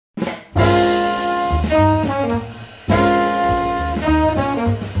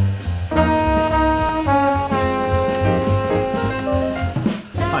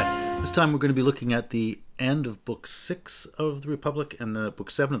This time we're going to be looking at the end of Book VI of the Republic and the Book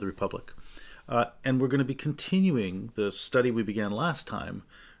VII of the Republic. And we're going to be continuing the study we began last time,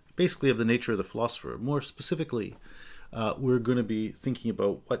 basically of the nature of the philosopher. More specifically, we're going to be thinking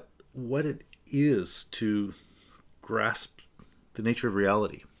about what it is to grasp the nature of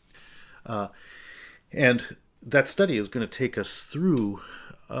reality. And that study is going to take us through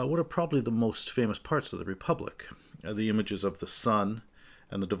what are probably the most famous parts of the Republic. The images of the sun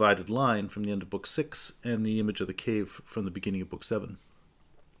and the divided line from the end of Book VI, and the image of the cave from the beginning of Book VII.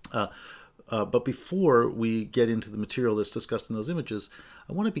 But before we get into the material that's discussed in those images,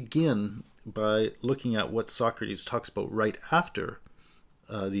 I want to begin by looking at what Socrates talks about right after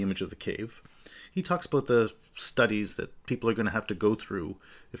the image of the cave. He talks about the studies that people are going to have to go through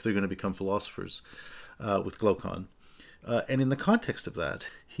if they're going to become philosophers with Glaucon. And in the context of that,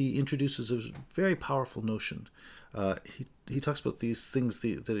 he introduces a very powerful notion. He talks about these things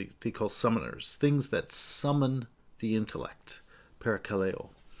that he calls summoners, things that summon the intellect, parakaleo.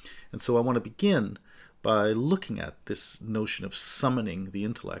 And so I want to begin by looking at this notion of summoning the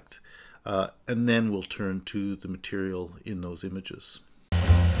intellect, and then we'll turn to the material in those images.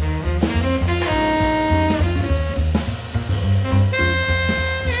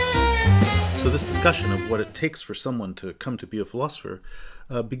 So this discussion of what it takes for someone to come to be a philosopher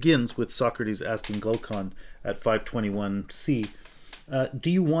begins with Socrates asking Glaucon at 521c,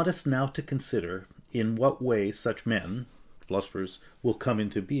 do you want us now to consider in what way such men, philosophers, will come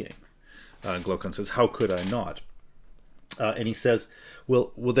into being? Glaucon says, how could I not? And he says,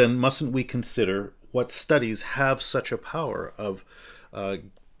 well, then mustn't we consider what studies have such a power of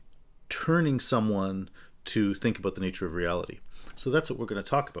turning someone to think about the nature of reality? So that's what we're going to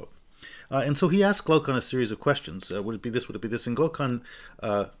talk about. And so he asks Glaucon a series of questions. Would it be this? Would it be this? And Glaucon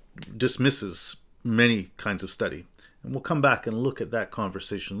dismisses many kinds of study. And we'll come back and look at that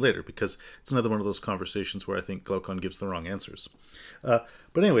conversation later, because it's another one of those conversations where I think Glaucon gives the wrong answers. But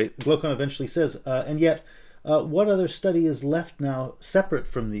anyway, Glaucon eventually says, and yet, what other study is left now separate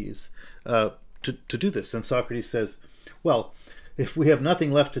from these to do this? And Socrates says, well, if we have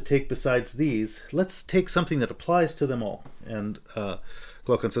nothing left to take besides these, let's take something that applies to them all. And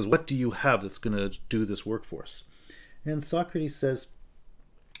Glaucon says, what do you have that's going to do this work for us? And Socrates says,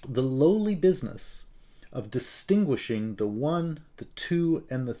 the lowly business of distinguishing the one, the two,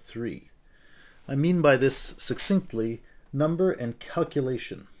 and the three. I mean by this succinctly, number and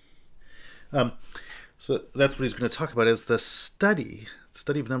calculation. So that's what he's going to talk about as the study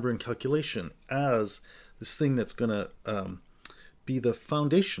of number and calculation as this thing that's going to be the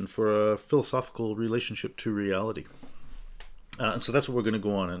foundation for a philosophical relationship to reality. And so that's what we're going to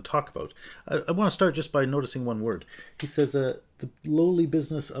go on and talk about. I want to start just by noticing one word. He says the lowly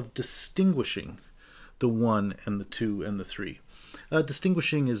business of distinguishing the one and the two and the three.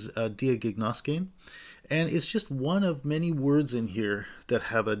 Distinguishing is diagnoskein, and it's just one of many words in here that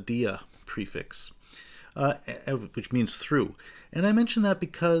have a dia prefix, which means through. And I mention that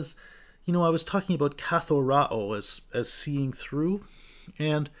because, you know, I was talking about kathorao as seeing through,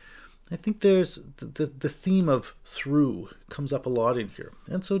 and I think there's the theme of through comes up a lot in here.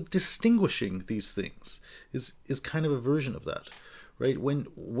 And so distinguishing these things is kind of a version of that, right?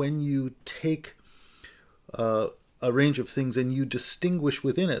 When you take a range of things and you distinguish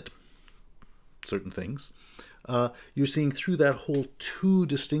within it certain things, you're seeing through that whole two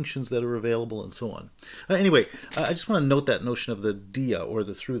distinctions that are available and so on. Anyway, I just want to note that notion of the dia, or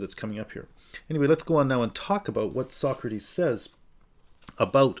the through, that's coming up here. Anyway, let's go on now and talk about what Socrates says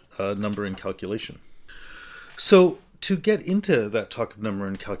about number and calculation. So to get into that talk of number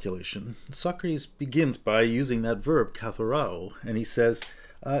and calculation, Socrates begins by using that verb kathorao, and he says,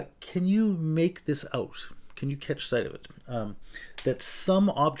 can you make this out? Can you catch sight of it? That some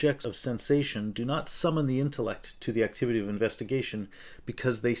objects of sensation do not summon the intellect to the activity of investigation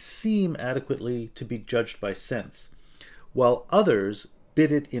because they seem adequately to be judged by sense, while others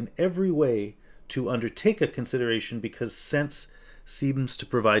bid it in every way to undertake a consideration because sense seems to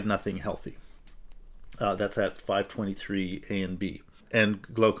provide nothing healthy. That's at 523 A and B. And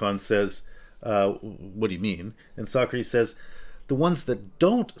Glaucon says, what do you mean? And Socrates says, the ones that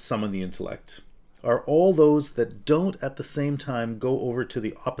don't summon the intellect are all those that don't at the same time go over to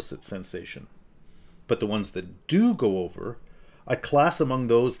the opposite sensation. But the ones that do go over, I class among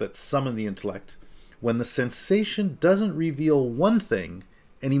those that summon the intellect when the sensation doesn't reveal one thing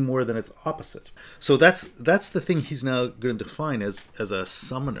any more than its opposite. So that's the thing he's now going to define as a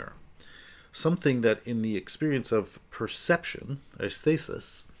summoner. Something that in the experience of perception,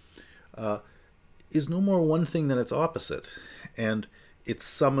 aesthesis, is no more one thing than its opposite. And it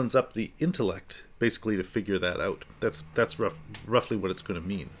summons up the intellect basically to figure that out. That's roughly what it's going to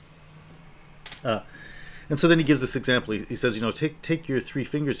mean. Uh, and so then he gives this example. He says, you know, take your three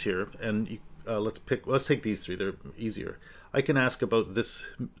fingers here, and you, let's take these three. They're easier. I can ask about this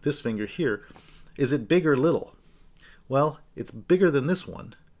finger here. Is it big or little? Well, it's bigger than this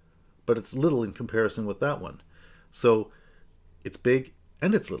one, but it's little in comparison with that one. So it's big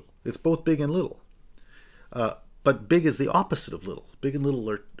and it's little. It's both big and little. But big is the opposite of little. Big and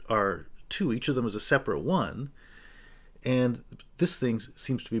little are two. Each of them is a separate one. And this thing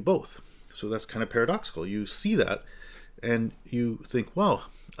seems to be both. So that's kind of paradoxical. You see that and you think, wow,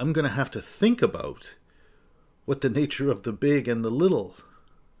 I'm going to have to think about what the nature of the big and the little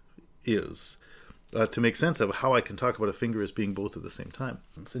is to make sense of how I can talk about a finger as being both at the same time.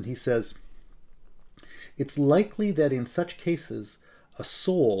 And he says, it's likely that in such cases, a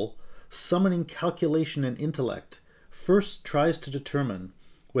soul, summoning calculation and intellect, first tries to determine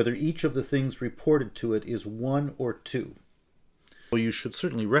whether each of the things reported to it is one or two. Well, you should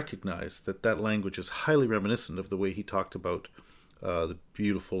certainly recognize that that language is highly reminiscent of the way he talked about the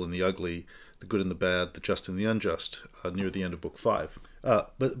beautiful and the ugly, the good and the bad, the just and the unjust, near the end of Book V.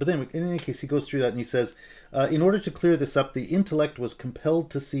 But then, in any case, he goes through that and he says, in order to clear this up, the intellect was compelled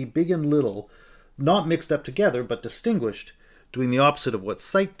to see big and little, not mixed up together, but distinguished, doing the opposite of what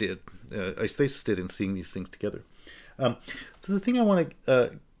sight did, aesthesis did in seeing these things together. So the thing I want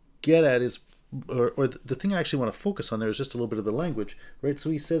to get at is, or the thing I actually want to focus on there is just a little bit of the language, right? So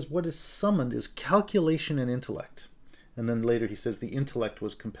he says what is summoned is calculation and intellect. And then later he says the intellect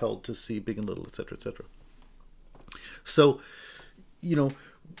was compelled to see big and little, etc., etc. So, you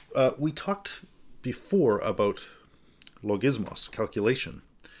know, we talked before about logismos, calculation.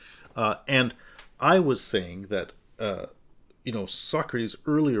 And I was saying that, you know, Socrates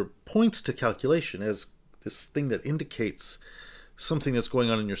earlier points to calculation as this thing that indicates something that's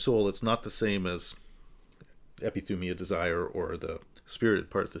going on in your soul. It's not the same as epithumia, desire, or the spirited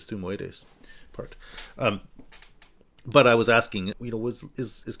part, the thumoides part. But I was asking, you know,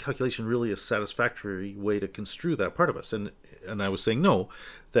 is calculation really a satisfactory way to construe that part of us? And I was saying no,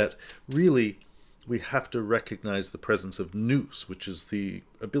 that really we have to recognize the presence of nous, which is the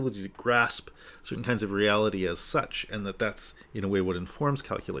ability to grasp certain kinds of reality as such, and that's in a way what informs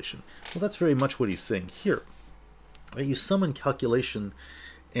calculation. Well, that's very much what he's saying here. Right? You summon calculation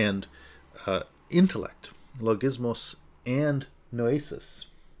and intellect, logismos and noesis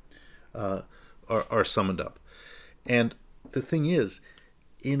are summoned up. And the thing is,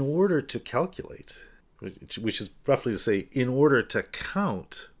 in order to calculate, which is roughly to say, in order to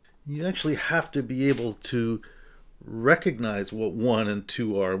count, you actually have to be able to recognize what 1 and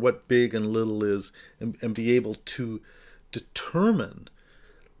 2 are, what big and little is, and be able to determine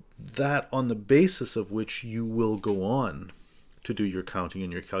that on the basis of which you will go on to do your counting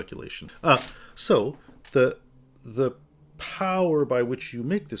and your calculation. So the power by which you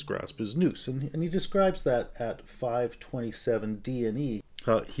make this grasp is nous, and he describes that at 527 D and E.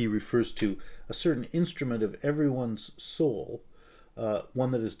 He refers to a certain instrument of everyone's soul,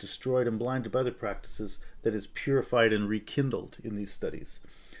 one that is destroyed and blinded by other practices, that is purified and rekindled in these studies.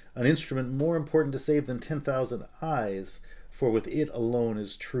 An instrument more important to save than 10,000 eyes, for with it alone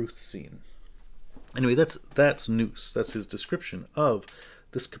is truth seen. Anyway, that's nous. That's his description of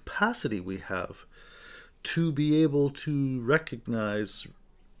this capacity we have to be able to recognize,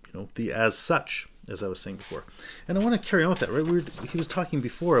 you know, the as such, as I was saying before. And I want to carry on with that, right? He was talking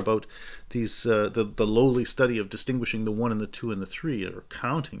before about these the lowly study of distinguishing the 1 and the 2 and the 3, or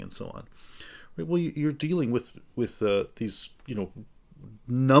counting and so on. Right? Well, you're dealing with these, you know,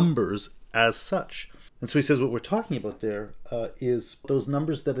 numbers as such. And so he says what we're talking about there is those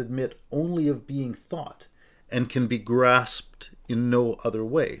numbers that admit only of being thought and can be grasped in no other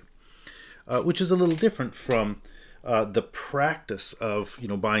way. Which is a little different from the practice of, you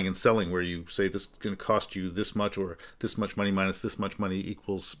know, buying and selling, where you say this is going to cost you this much, or this much money minus this much money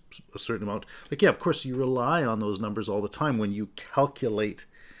equals a certain amount. Like, yeah, of course, you rely on those numbers all the time when you calculate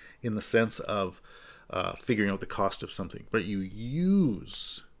in the sense of figuring out the cost of something. But you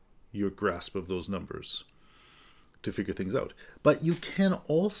use your grasp of those numbers to figure things out. But you can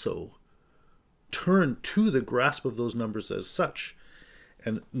also turn to the grasp of those numbers as such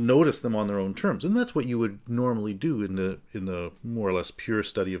and notice them on their own terms. And that's what you would normally do in the more or less pure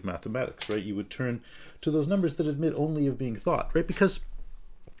study of mathematics, right? You would turn to those numbers that admit only of being thought, right? Because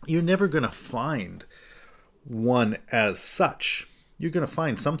you're never going to find one as such. You're going to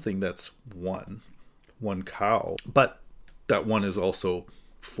find something that's one cow, but that one is also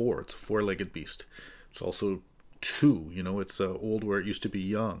 4. It's a 4-legged beast. It's also 2, you know, it's old where it used to be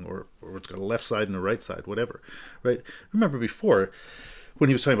young, or it's got a left side and a right side, whatever, right? Remember before, when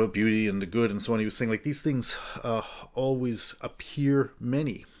he was talking about beauty and the good and so on, he was saying, like, these things always appear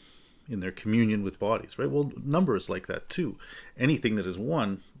many in their communion with bodies, right? Well, number is like that too. Anything that is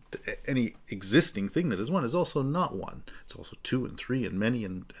one, any existing thing that is one is also not one. It's also two and three and many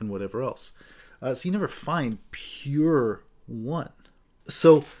and whatever else. So you never find pure one.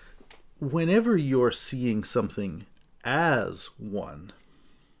 So whenever you're seeing something as one,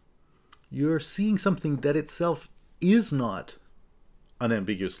 you're seeing something that itself is not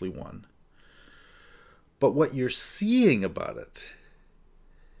unambiguously one. But what you're seeing about it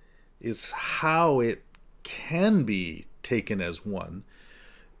is how it can be taken as one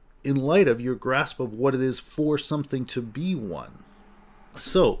in light of your grasp of what it is for something to be one.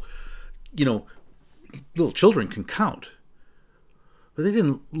 So, little children can count, but they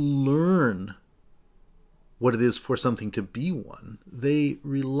didn't learn what it is for something to be one. They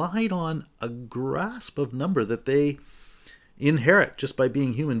relied on a grasp of number that they inherit just by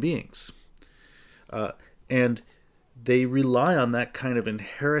being human beings. And they rely on that kind of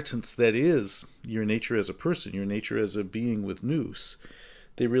inheritance that is your nature as a person, your nature as a being with nous.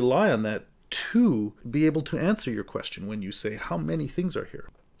 They rely on that to be able to answer your question when you say, how many things are here?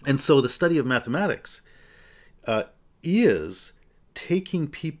 And so the study of mathematics is taking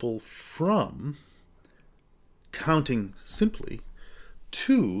people from counting simply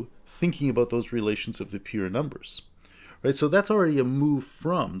to thinking about those relations of the pure numbers. Right? So that's already a move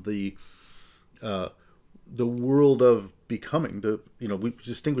from the world of becoming. We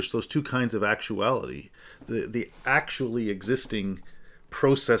distinguish those two kinds of actuality. The actually existing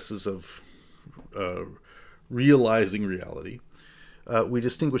processes of realizing reality. We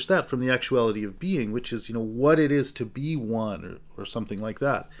distinguish that from the actuality of being, which is, what it is to be one or something like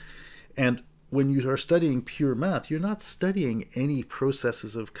that. And when you are studying pure math, you're not studying any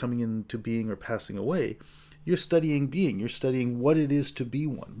processes of coming into being or passing away. You're studying being. You're studying what it is to be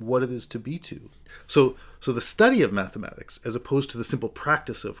one, what it is to be two. So the study of mathematics, as opposed to the simple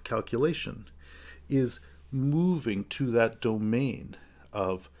practice of calculation, is moving to that domain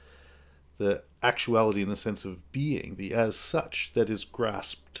of the actuality in the sense of being, the as such, that is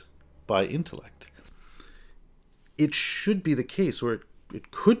grasped by intellect. It should be the case, or it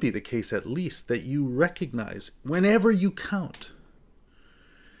could be the case at least, that you recognize whenever you count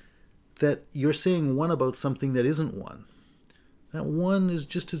that you're saying one about something that isn't one. That one is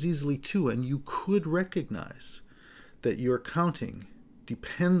just as easily two, and you could recognize that your counting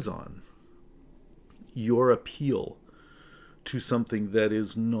depends on your appeal to something that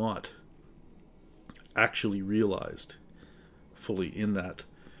is not actually realized fully in that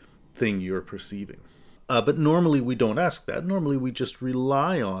thing you're perceiving. But normally we don't ask that. Normally we just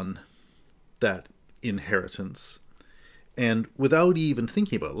rely on that inheritance, and without even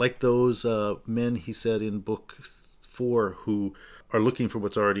thinking about it, like those men, he said in Book IV, who are looking for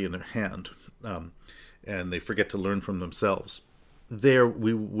what's already in their hand, and they forget to learn from themselves. There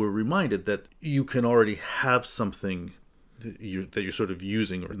we were reminded that you can already have something that you're sort of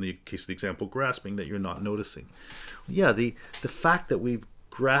using, or in the case of the example, grasping, that you're not noticing. Yeah, the fact that we've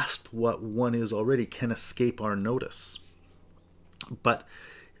grasped what one is already can escape our notice. But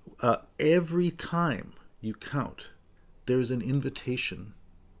every time you count, there's an invitation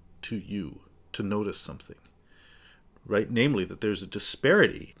to you to notice something, right? Namely, that there's a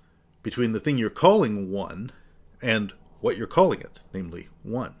disparity between the thing you're calling one and what you're calling it, namely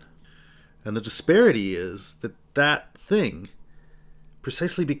one. And the disparity is that thing,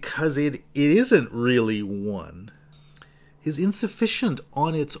 precisely because it isn't really one, is insufficient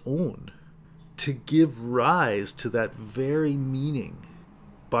on its own to give rise to that very meaning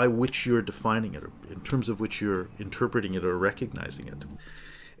by which you're defining it, or in terms of which you're interpreting it or recognizing it.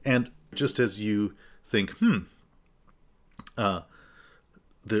 And just as you think,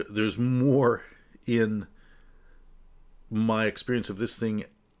 there's more in my experience of this thing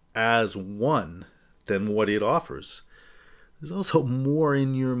as one than what it offers, there's also more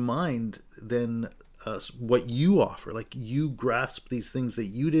in your mind than what you offer. Like, you grasp these things that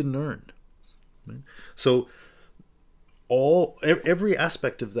you didn't earn. Right? So every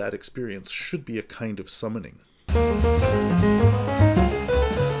aspect of that experience should be a kind of summoning.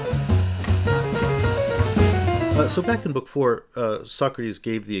 So back in Book 4, Socrates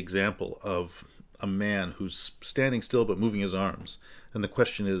gave the example of a man who's standing still but moving his arms. And the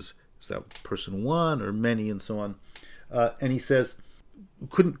question is that person one or many, and so on. And he says,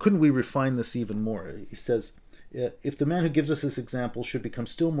 couldn't we refine this even more? He says, if the man who gives us this example should become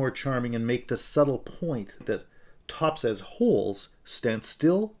still more charming and make the subtle point that tops as wholes stand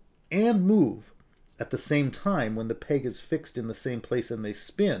still and move at the same time when the peg is fixed in the same place and they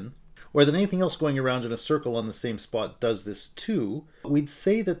spin, or that anything else going around in a circle on the same spot does this too, we'd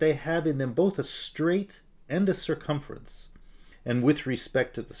say that they have in them both a straight and a circumference, And with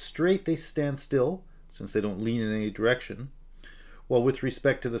respect to the straight, they stand still, since they don't lean in any direction, while with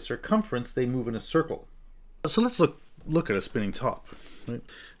respect to the circumference, they move in a circle. So let's look at a spinning top. Right?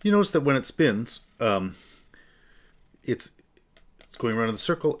 You notice that when it spins, it's going around in the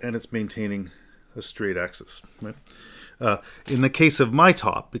circle and it's maintaining a straight axis. Right? In the case of my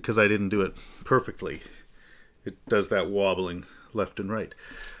top, because I didn't do it perfectly, it does that wobbling left and right.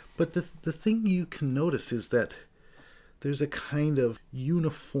 But the thing you can notice is that there's a kind of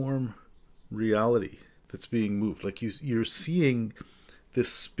uniform reality that's being moved. Like you're seeing this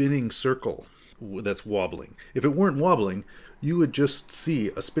spinning circle that's wobbling. If it weren't wobbling, you would just see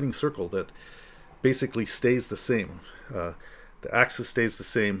a spinning circle that basically stays the same. The axis stays the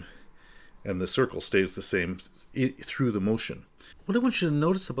same and the circle stays the same through the motion. What I want you to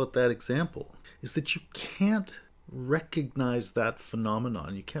notice about that example is that you can't recognize that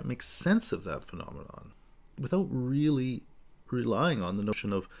phenomenon. You can't make sense of that phenomenon without really relying on the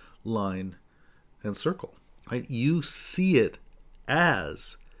notion of line and circle. Right? You see it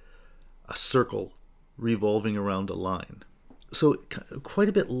as a circle revolving around a line. So quite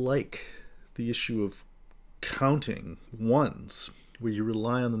a bit like the issue of counting ones, where you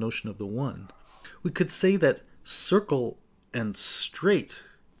rely on the notion of the one, we could say that circle and straight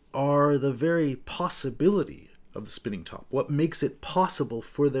are the very possibility of the spinning top. What makes it possible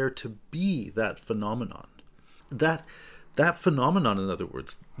for there to be that phenomenon. That phenomenon, in other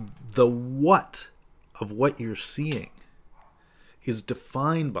words, the what of what you're seeing is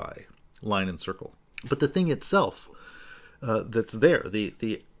defined by line and circle. But the thing itself that's there,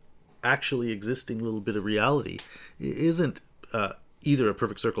 the actually existing little bit of reality, isn't either a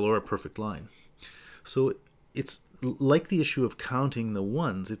perfect circle or a perfect line. So it's like the issue of counting the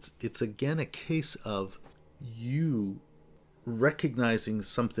ones. It's again a case of you recognizing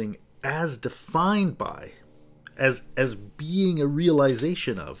something as defined by, as being a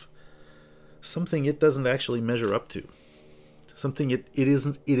realization of something it doesn't actually measure up to, something it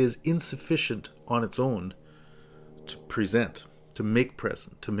is insufficient on its own to present, to make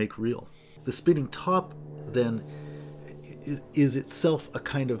present, to make real. The spinning top then is itself a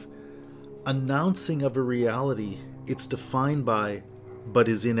kind of announcing of a reality it's defined by but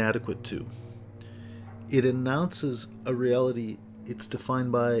is inadequate to. It announces a reality it's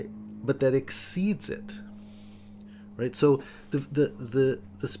defined by but that exceeds it. Right? So the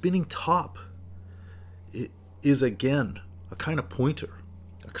spinning top is again a kind of pointer,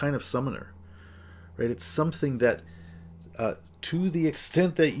 a kind of summoner. Right? It's something that to the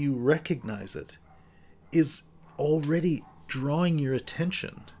extent that you recognize it is already drawing your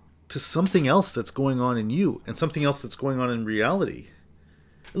attention to something else that's going on in you and something else that's going on in reality.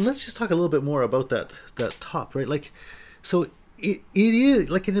 Let's just talk a little bit more about that top, right? Like, so it is,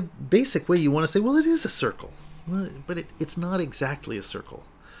 like, in a basic way, you want to say, well, it is a circle, but it's not exactly a circle.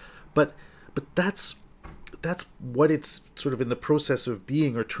 But that's what it's sort of in the process of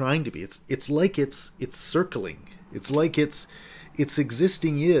being or trying to be. It's like it's circling. It's like its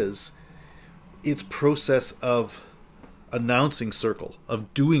existing is its process of announcing circle,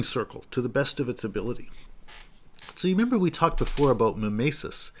 of doing circle to the best of its ability. So you remember we talked before about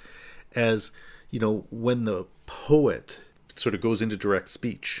mimesis as, when the poet sort of goes into direct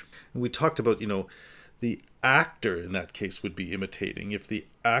speech. And we talked about, the actor in that case would be imitating if the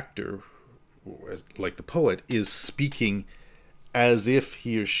actor, like the poet, is speaking as if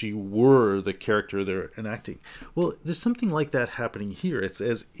he or she were the character they're enacting. Well, there's something like that happening here. It's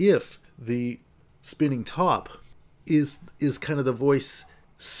as if the spinning top is kind of the voice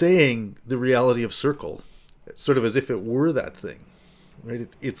saying the reality of circle, sort of as if it were that thing, right?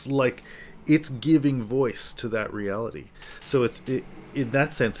 It's like it's giving voice to that reality. So in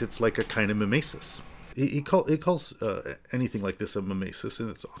that sense, it's like a kind of mimesis. It calls anything like this a mimesis, and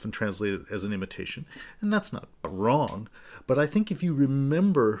it's often translated as an imitation, and that's not wrong. But I think if you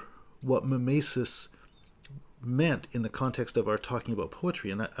remember what mimesis meant in the context of our talking about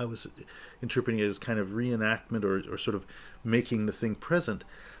poetry, and I was interpreting it as kind of reenactment or sort of making the thing present,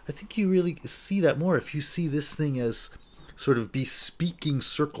 I think you really see that more if you see this thing as sort of bespeaking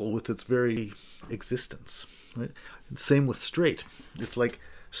circle with its very existence. Right? And same with straight. It's like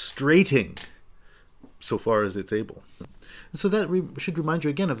straighting so far as it's able. And so that should remind you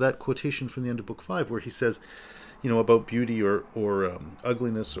again of that quotation from the end of Book V, where he says, about beauty or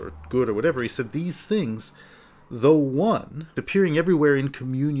ugliness or good or whatever. He said, these things, though one, appearing everywhere in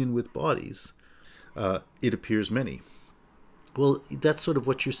communion with bodies, it appears many. Well, that's sort of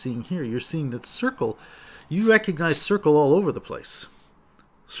what you're seeing here. You're seeing that circle, you recognize circle all over the place.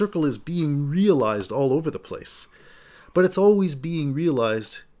 Circle is being realized all over the place. But it's always being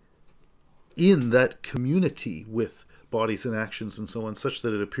realized in that community with bodies and actions and so on, such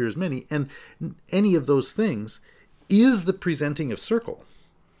that it appears many. And any of those things is the presenting of circle.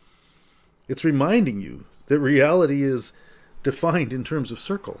 It's reminding you that reality is defined in terms of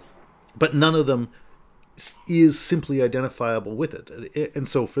circle, but none of them is simply identifiable with it. And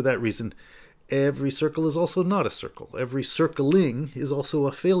so for that reason, every circle is also not a circle. Every circling is also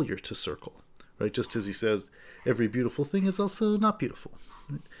a failure to circle, right? Just as he says, every beautiful thing is also not beautiful.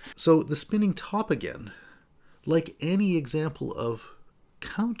 Right? So the spinning top again, like any example of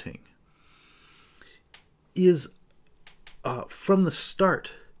counting, is from the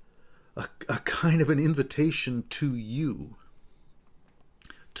start a kind of an invitation to you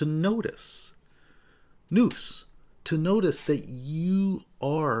to notice, nous, to notice that you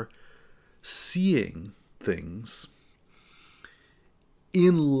are seeing things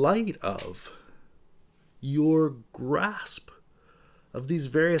in light of your grasp of these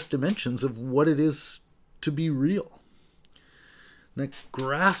various dimensions of what it is to be real. That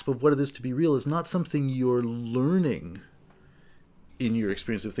grasp of what it is to be real is not something you're learning in your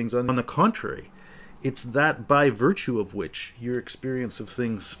experience of things. On the contrary, it's that by virtue of which your experience of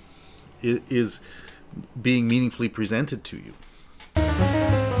things is being meaningfully presented to you.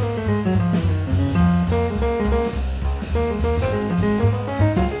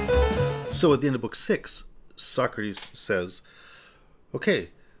 So at the end of Book VI, Socrates says, okay,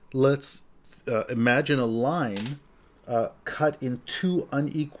 let's imagine a line cut in two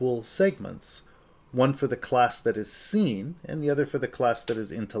unequal segments, one for the class that is seen and the other for the class that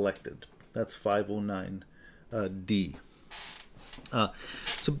is intellected. That's 509D.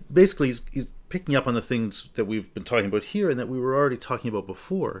 So basically he's picking up on the things that we've been talking about here and that we were already talking about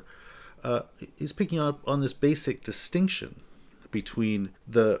before. He's picking up on this basic distinction between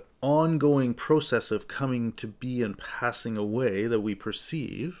the ongoing process of coming to be and passing away that we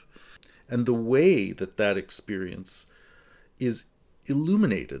perceive, and the way that that experience is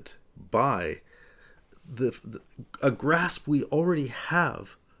illuminated by a grasp we already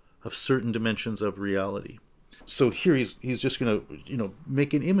have of certain dimensions of reality. So here he's just going to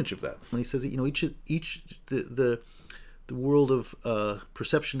make an image of that. When he says that the world of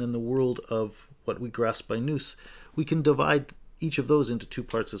perception and the world of what we grasp by nous, we can divide each of those into two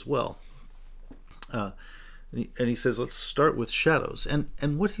parts as well. And he says, let's start with shadows.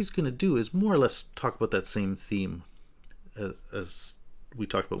 And what he's going to do is more or less talk about that same theme as we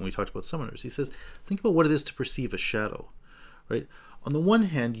talked about when we talked about summoners. He says, think about what it is to perceive a shadow, right? On the one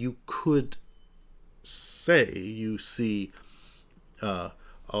hand, you could say you see,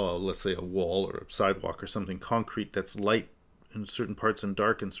 let's say a wall or a sidewalk or something concrete that's light in certain parts and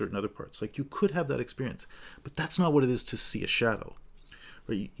dark in certain other parts. Like, you could have that experience, but that's not what it is to see a shadow.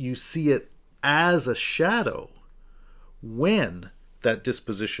 Right? You see it as a shadow when that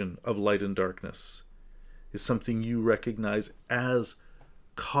disposition of light and darkness is something you recognize as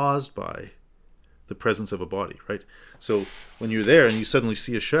caused by the presence of a body, right? So when you're there and you suddenly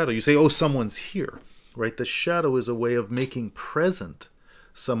see a shadow, you say, oh, someone's here, right? The shadow is a way of making present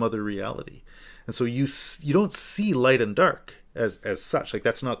some other reality. And so you don't see light and dark as such. Like,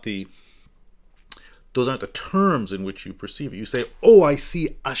 that's not those aren't the terms in which you perceive it. You say, oh, I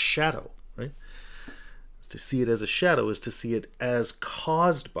see a shadow, right? To see it as a shadow is to see it as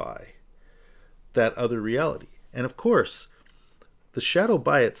caused by that other reality. And of course, the shadow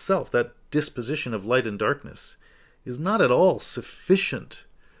by itself, that disposition of light and darkness, is not at all sufficient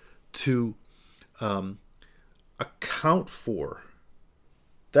to account for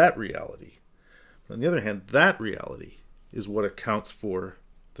that reality. But on the other hand, that reality is what accounts for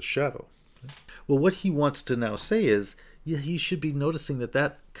the shadow. Well, what he wants to now say is, yeah, he should be noticing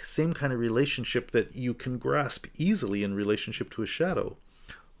that same kind of relationship that you can grasp easily in relationship to a shadow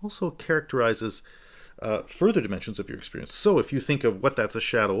also characterizes further dimensions of your experience. So if you think of what that's a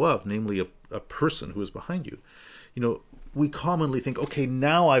shadow of, namely a person who is behind you, we commonly think, okay,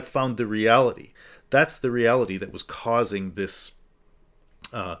 now I've found the reality. That's the reality that was causing this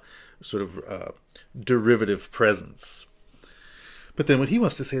derivative presence. But then what he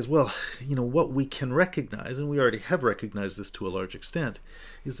wants to say is, well, what we can recognize, and we already have recognized this to a large extent,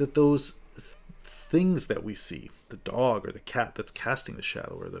 is that those things that we see, the dog or the cat that's casting the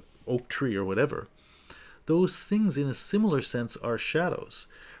shadow, or the oak tree or whatever, those things in a similar sense are shadows,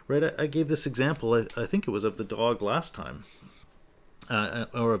 right? I gave this example, I think it was of the dog last time,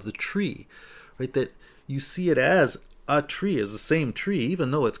 or of the tree, right? That you see it as a tree, as the same tree,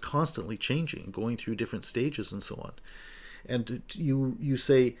 even though it's constantly changing, going through different stages and so on. And you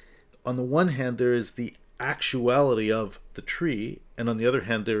say, on the one hand, there is the actuality of the tree, and on the other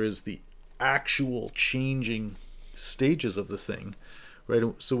hand, there is the actual changing stages of the thing, right?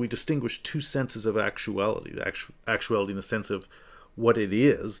 So we distinguish two senses of actuality: the actuality in the sense of what it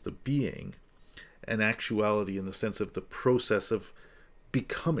is, the being, and actuality in the sense of the process of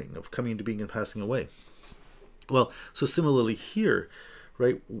becoming, of coming into being and passing away. Well, so similarly here,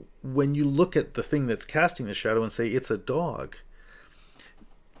 right, when you look at the thing that's casting the shadow and say it's a dog,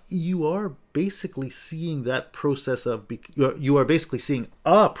 you are basically seeing that process of you are basically seeing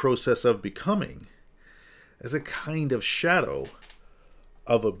a process of becoming as a kind of shadow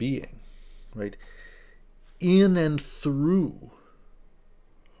of a being, right? In and through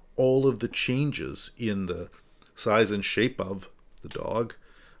all of the changes in the size and shape of the dog,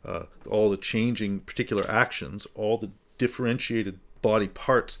 all the changing particular actions, all the differentiated body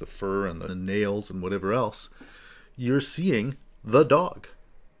parts, the fur and the nails and whatever else, you're seeing the dog.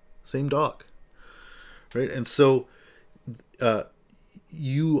 Same dog, right? And so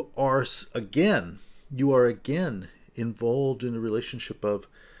you are again involved in a relationship of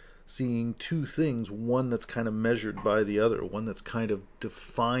seeing two things, one that's kind of measured by the other, one that's kind of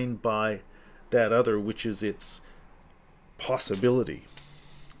defined by that other, which is its possibility.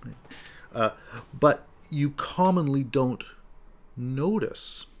 But you commonly don't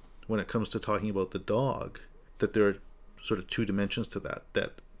notice when it comes to talking about the dog that there are sort of two dimensions to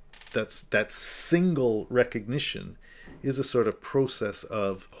that single recognition is a sort of process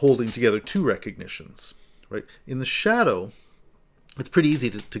of holding together two recognitions, right? In the shadow, it's pretty easy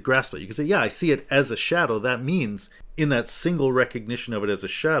to grasp it. You can say, yeah, I see it as a shadow. That means in that single recognition of it as a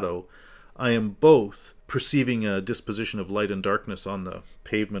shadow, I am both perceiving a disposition of light and darkness on the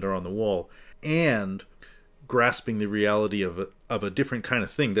pavement or on the wall and grasping the reality of a different kind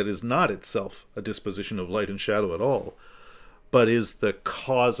of thing that is not itself a disposition of light and shadow at all, but is the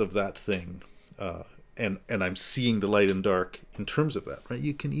cause of that thing, and I'm seeing the light and dark in terms of that, right?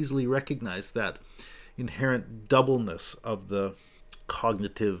 You can easily recognize that inherent doubleness of the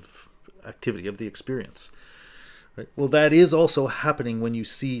cognitive activity of the experience, right? Well, that is also happening when you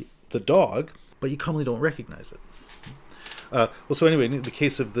see the dog, but you commonly don't recognize it. Well, so anyway, in the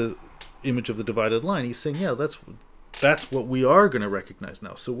case of the image of the divided line, he's saying, yeah, that's what we are going to recognize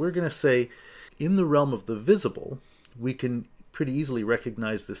now. So we're going to say, in the realm of the visible, we can pretty easily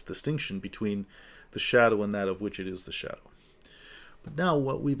recognize this distinction between the shadow and that of which it is the shadow. But now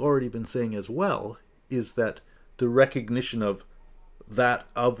what we've already been saying as well is that the recognition of that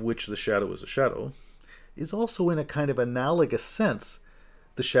of which the shadow is a shadow is also in a kind of analogous sense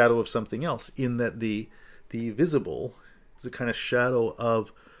the shadow of something else, in that the visible is a kind of shadow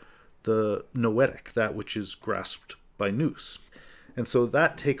of the noetic, that which is grasped by nous. And so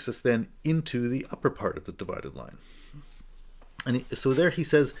that takes us then into the upper part of the divided line. And so there he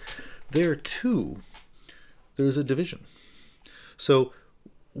says, there too, there's a division. So,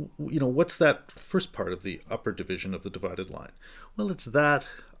 what's that first part of the upper division of the divided line? Well, it's that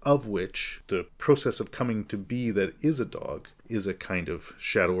of which the process of coming to be that is a dog is a kind of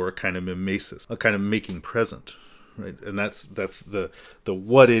shadow or a kind of mimesis, a kind of making present, right? And that's the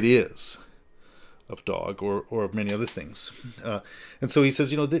what it is of dog or of many other things. And so he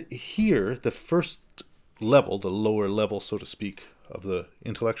says, here, the first level, the lower level, so to speak, of the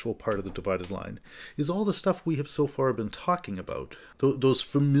intellectual part of the divided line is all the stuff we have so far been talking about. Those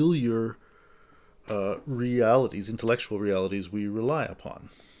familiar realities, intellectual realities we rely upon.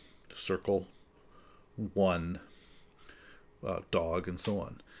 Circle, one, dog, and so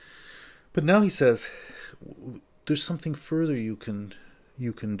on. But now he says, there's something further you can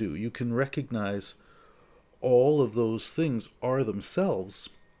do. You can recognize all of those things are themselves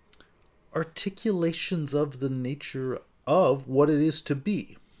articulations of the nature of what it is to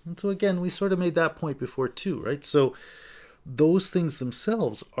be. And so again, we sort of made that point before too, right? So those things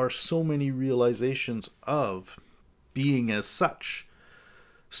themselves are so many realizations of being as such.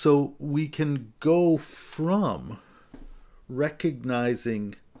 So we can go from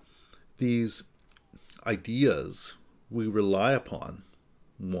recognizing these ideas we rely upon,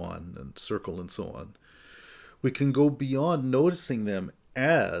 one and circle and so on. We can go beyond noticing them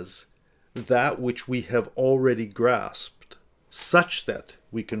as that which we have already grasped, such that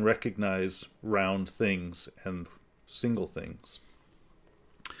we can recognize round things and single things,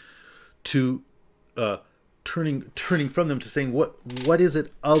 to turning from them to saying what is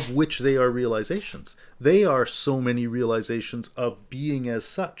it of which they are realizations. They are so many realizations of being as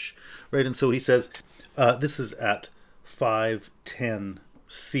such, right? And so he says, this is at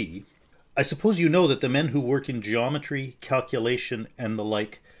 510c. I suppose you know that the men who work in geometry, calculation, and the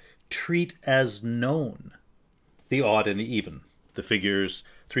like treat as known the odd and the even, the figures,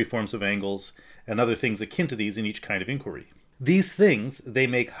 three forms of angles, and other things akin to these in each kind of inquiry. These things they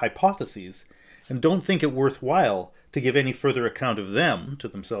make hypotheses, and don't think it worthwhile to give any further account of them to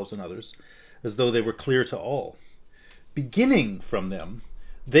themselves and others, as though they were clear to all. Beginning from them,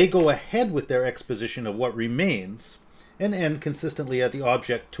 they go ahead with their exposition of what remains and end consistently at the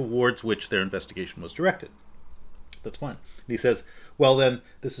object towards which their investigation was directed. That's fine. And he says, well then,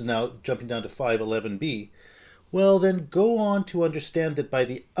 this is now jumping down to 511b, well then go on to understand that by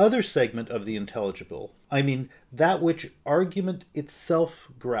the other segment of the intelligible, I mean that which argument itself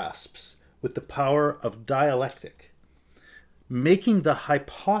grasps with the power of dialectic, making the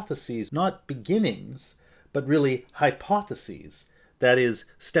hypotheses not beginnings, but really hypotheses, that is,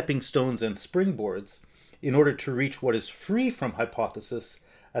 stepping stones and springboards, in order to reach what is free from hypothesis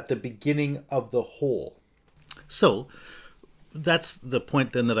at the beginning of the whole. So, that's the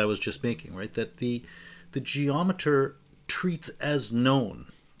point then that I was just making, right? That the geometer treats as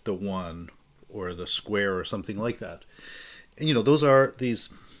known the one or the square or something like that. And, those are these,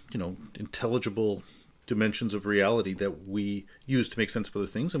 intelligible dimensions of reality that we use to make sense of other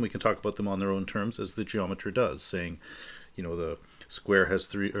things, and we can talk about them on their own terms as the geometer does, saying, the square has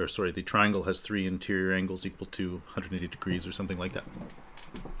the triangle has 3 interior angles equal to 180 degrees or something like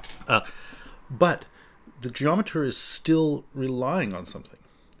that. But the geometer is still relying on something.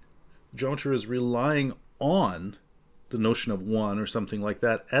 The geometer is relying on the notion of one or something like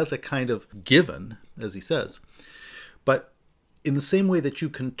that as a kind of given, as he says. But in the same way that you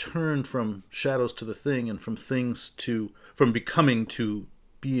can turn from shadows to the thing and from becoming to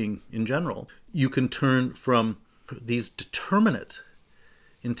being in general, you can turn from these determinate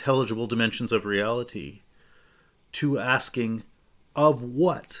intelligible dimensions of reality to asking, of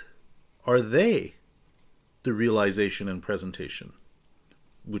what are they the realization and presentation,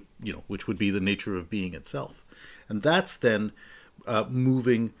 which would be the nature of being itself. And that's then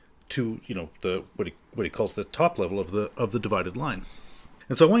moving to what he calls the top level of the divided line.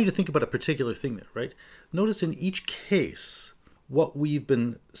 And so I want you to think about a particular thing there, right? Notice in each case, what we've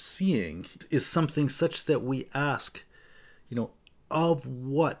been seeing is something such that we ask, of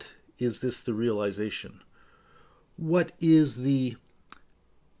what is this the realization? What is the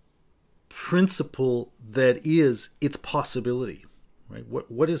principle that is its possibility, right?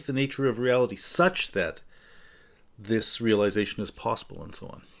 What is the nature of reality such that this realization is possible, and so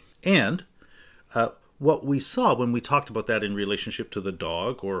on? And what we saw when we talked about that in relationship to the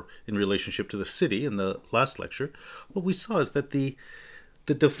dog or in relationship to the city in the last lecture, what we saw is that the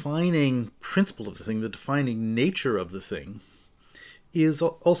defining principle of the thing, the defining nature of the thing, is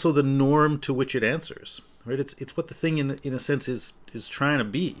also the norm to which it answers, right? It's what the thing in a sense is trying to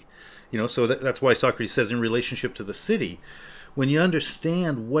be. So that's why Socrates says in relationship to the city, when you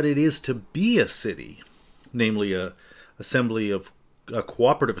understand what it is to be a city, namely a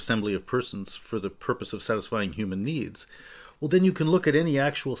cooperative assembly of persons for the purpose of satisfying human needs, well, then you can look at any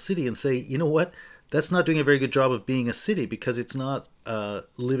actual city and say, you know what, that's not doing a very good job of being a city because it's not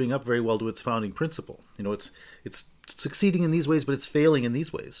living up very well to its founding principle. It's succeeding in these ways, but it's failing in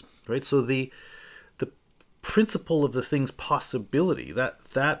these ways, right? So the principle of the thing's possibility,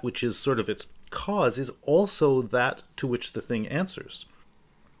 that which is sort of its cause, is also that to which the thing answers,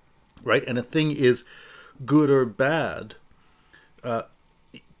 right? And a thing is good or bad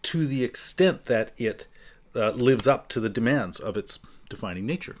to the extent that it lives up to the demands of its defining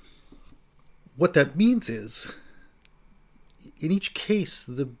nature. What that means is, in each case,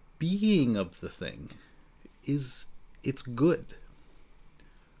 the being of the thing it's good,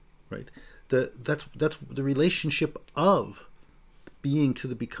 right? That's the relationship of being to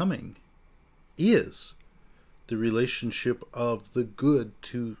the becoming is the relationship of the good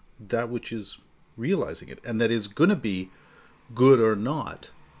to that which is realizing it, and that is going to be good or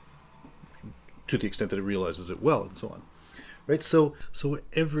not to the extent that it realizes it well, and so on, right? So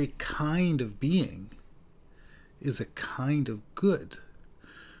every kind of being is a kind of good,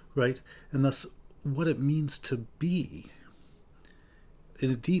 right? And thus what it means to be in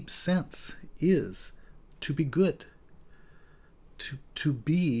a deep sense is to be good. To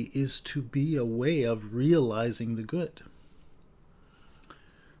be is to be a way of realizing the good.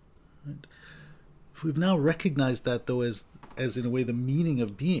 Right? If we've now recognized that, though, as in a way the meaning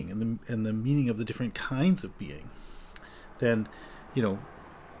of being and the meaning of the different kinds of being, then,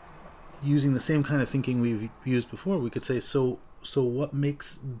 using the same kind of thinking we've used before, we could say, so what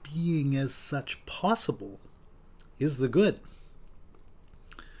makes being as such possible is the good.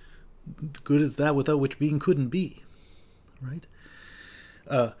 Good is that without which being couldn't be, right?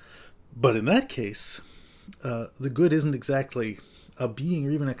 But in that case, the good isn't exactly a being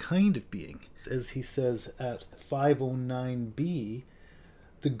or even a kind of being. As he says at 509b,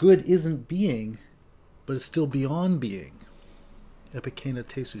 the good isn't being, but it's still beyond being. Epikeina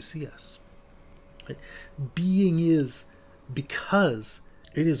tesousias. Right? Being is because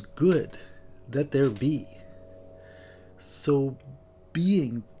it is good that there be. So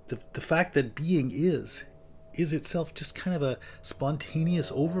being, the fact that being is itself just kind of a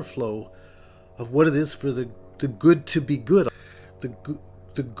spontaneous overflow of what it is for the good to be good.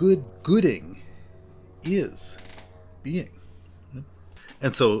 The good gooding is being.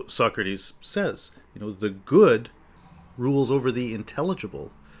 And so Socrates says, the good rules over the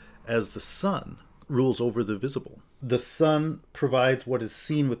intelligible as the sun rules over the visible. The sun provides what is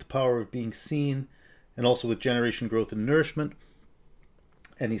seen with the power of being seen, and also with generation, growth, and nourishment.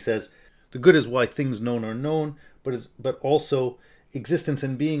 And he says, the good is why things known are known, but also existence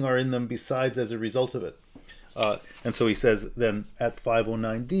and being are in them besides as a result of it. And so he says then at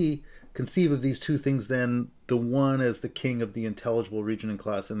 509d, conceive of these two things then, the one as the king of the intelligible region and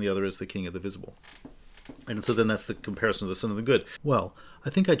class, and the other as the king of the visible. And so then that's the comparison of the sun and the good. Well, I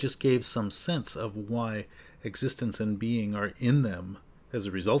think I just gave some sense of why existence and being are in them as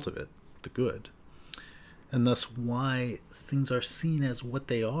a result of it, the good. And thus why things are seen as what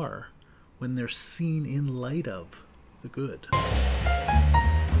they are when they're seen in light of the good.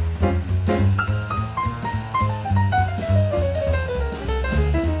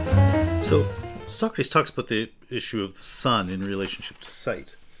 So Socrates talks about the issue of the sun in relationship to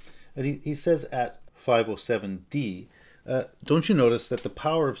sight. And he says at 507d, don't you notice that the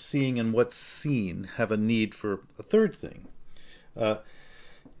power of seeing and what's seen have a need for a third thing?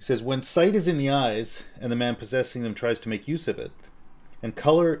 He says, when sight is in the eyes and the man possessing them tries to make use of it, and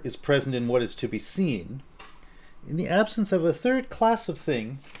color is present in what is to be seen, in the absence of a third class of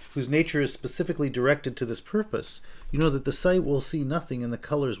thing whose nature is specifically directed to this purpose, you know that the sight will see nothing and the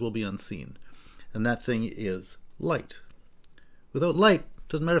colors will be unseen. And that thing is light. Without light,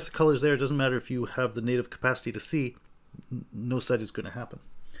 doesn't matter if the color's there, doesn't matter if you have the native capacity to see, no sight is going to happen.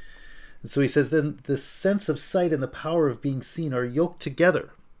 And so he says then the sense of sight and the power of being seen are yoked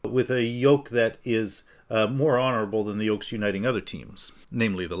together with a yoke that is more honorable than the yokes uniting other teams,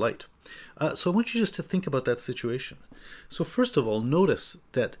 namely the light. So I want you just to think about that situation. So first of all, notice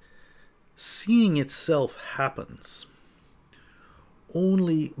that seeing itself happens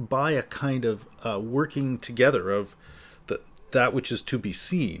only by a kind of working together of that which is to be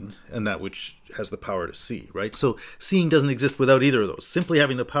seen and that which has the power to see, right? So seeing doesn't exist without either of those. Simply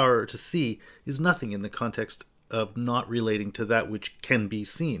having the power to see is nothing in the context of not relating to that which can be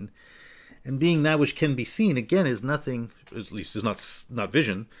seen. And being that which can be seen, again, is nothing, at least is not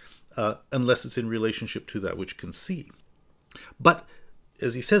vision, unless it's in relationship to that which can see. But,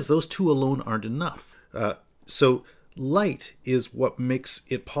 as he says, those two alone aren't enough. So light is what makes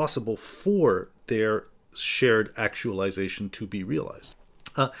it possible for their shared actualization to be realized.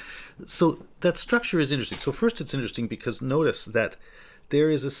 So that structure is interesting. So first it's interesting because notice that there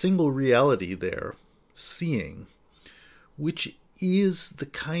is a single reality there, seeing, which is the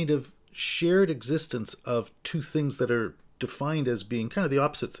kind of shared existence of two things that are defined as being kind of the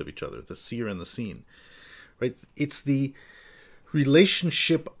opposites of each other, the seer and the seen, right? It's the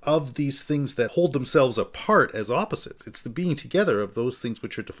relationship of these things that hold themselves apart as opposites. It's the being together of those things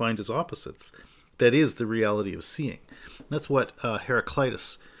which are defined as opposites that is the reality of seeing. That's what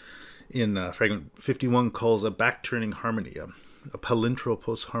Heraclitus in fragment 51 calls a back-turning harmony, a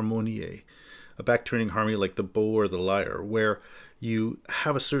palintropos harmoniae, a back-turning harmony like the bow or the lyre, where you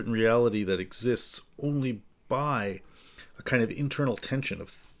have a certain reality that exists only by a kind of internal tension of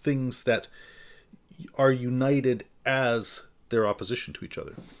things that are united as their opposition to each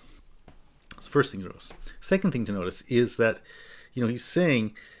other. That's the first thing to notice. Second thing to notice is that, he's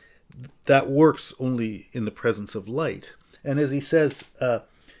saying that works only in the presence of light. And as he says, the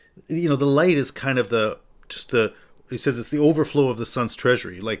light is kind of he says it's the overflow of the sun's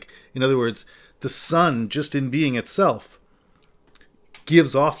treasury. Like, in other words, the sun, just in being itself,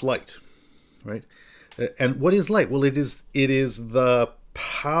 gives off light, right? And what is light? Well, it is the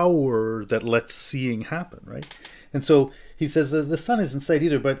power that lets seeing happen, right? And so he says that the sun isn't sight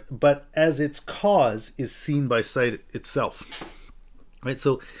either, but as its cause is seen by sight itself, right?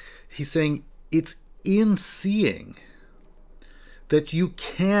 So he's saying it's in seeing that you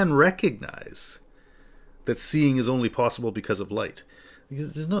can recognize that seeing is only possible because of light.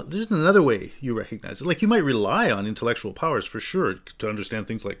 Because there's another way you recognize it. Like, you might rely on intellectual powers for sure to understand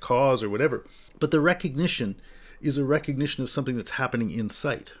things like cause or whatever, but the recognition is a recognition of something that's happening in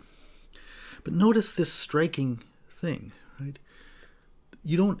sight. But notice this striking thing, right?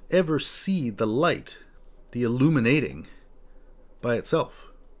 You don't ever see the light, the illuminating, by itself.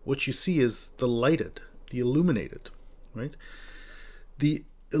 What you see is the lighted, the illuminated, right? The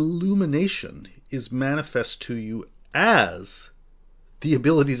illumination is manifest to you as the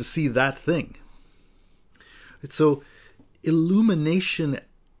ability to see that thing, So illumination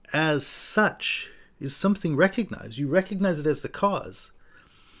as such is something recognized. You recognize it as the cause,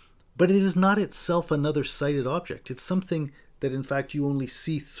 but it is not itself another sighted object. It's something that in fact you only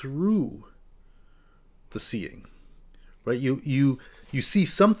see through the seeing, right? You see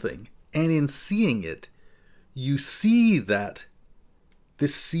something, and in seeing it, you see that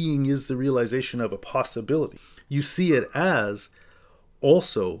this seeing is the realization of a possibility. You see it as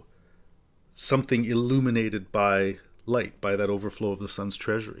also something illuminated by light, by that overflow of the sun's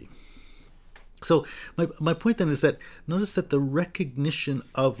treasury. So my point then is that notice that the recognition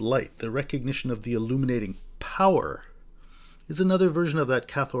of light, the recognition of the illuminating power, is another version of that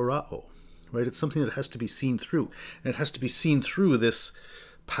kathorao, right? It's something that has to be seen through. And it has to be seen through this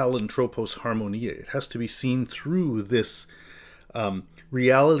palantropos harmonia. It has to be seen through this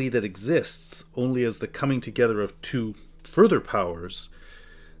reality that exists only as the coming together of two further powers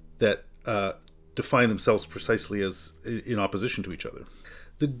that define themselves precisely as in opposition to each other.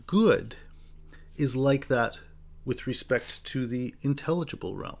 The good is like that with respect to the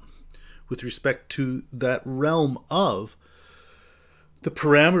intelligible realm, with respect to that realm of the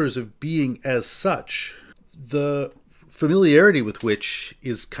parameters of being as such, the familiarity with which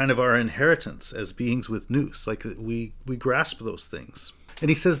is kind of our inheritance as beings with nous. Like we grasp those things. And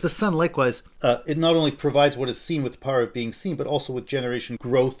he says the sun, likewise, it not only provides what is seen with the power of being seen, but also with generation,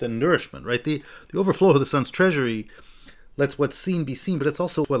 growth, and nourishment, right? The overflow of the sun's treasury lets what's seen be seen, but it's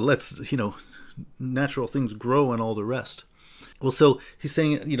also what lets, natural things grow and all the rest. Well, so he's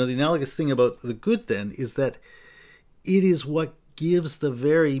saying, the analogous thing about the good then is that it is what gives the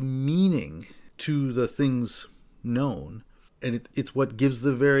very meaning to the things known, and it's what gives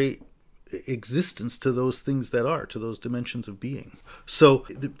the very existence to those things that are, to those dimensions of being. So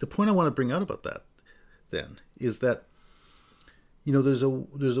the point I want to bring out about that then is that there's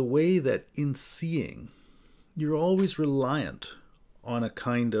a way that in seeing you're always reliant on a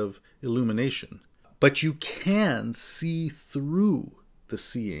kind of illumination, but you can see through the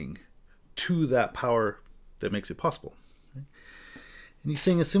seeing to that power that makes it possible. Right? And he's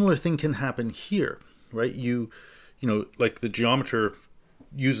saying a similar thing can happen here, right? Like the geometer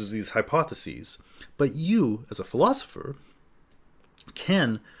uses these hypotheses, but you, as a philosopher,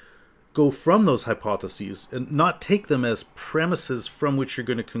 can go from those hypotheses and not take them as premises from which you're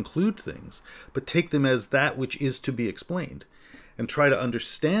going to conclude things, but take them as that which is to be explained and try to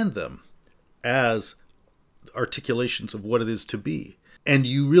understand them as articulations of what it is to be. And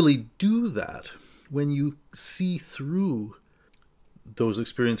you really do that when you see through those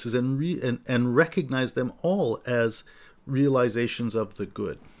experiences and recognize them all as realizations of the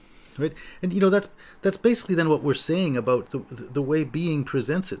good, right? And that's basically then what we're saying about the way being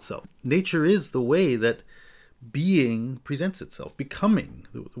presents itself. Nature is the way that being presents itself. Becoming,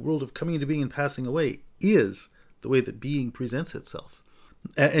 the world of coming into being and passing away, is the way that being presents itself.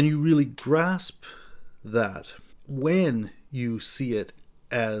 And you really grasp that when you see it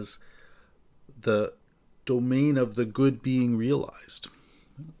as the domain of the good being realized.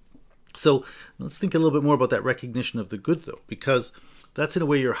 So let's think a little bit more about that recognition of the good, though, because that's in a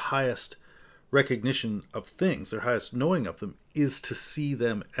way your highest recognition of things, their highest knowing of them, is to see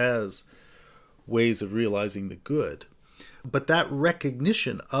them as ways of realizing the good. But that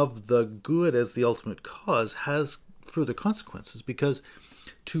recognition of the good as the ultimate cause has further consequences, because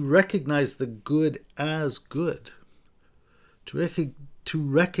to recognize the good as good, to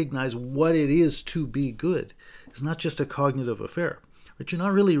recognize what it is to be good, is not just a cognitive affair. But you're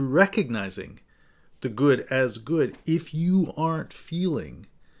not really recognizing the good as good if you aren't feeling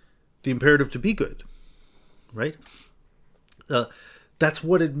the imperative to be good, right? That's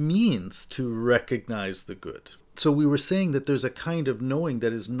what it means to recognize the good. So we were saying that there's a kind of knowing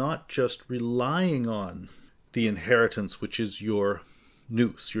that is not just relying on the inheritance, which is your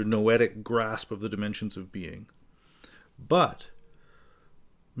nous, your noetic grasp of the dimensions of being, but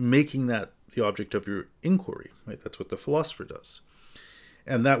making that the object of your inquiry, right? That's what the philosopher does.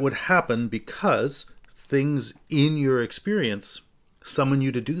 And that would happen because things in your experience summon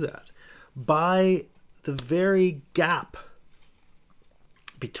you to do that. By the very gap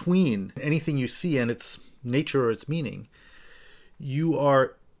between anything you see and its nature or its meaning, you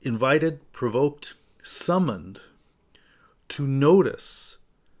are invited, provoked, summoned to notice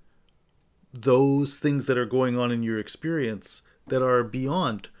those things that are going on in your experience that are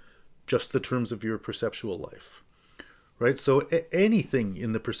beyond just the terms of your perceptual life. Right? So anything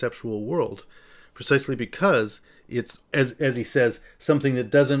in the perceptual world, precisely because it's, as he says, something that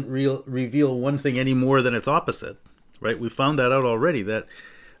doesn't reveal one thing any more than its opposite, right? We found that out already, that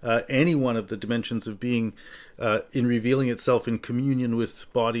any one of the dimensions of being in revealing itself in communion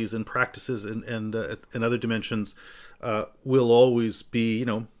with bodies and practices and other dimensions will always be,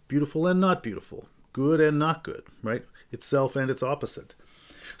 beautiful and not beautiful, good and not good, right? Itself and its opposite.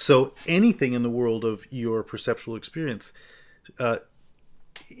 So anything in the world of your perceptual experience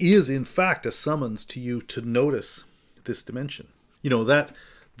is in fact a summons to you to notice this dimension.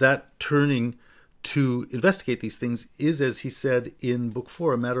 That turning to investigate these things is, as he said in Book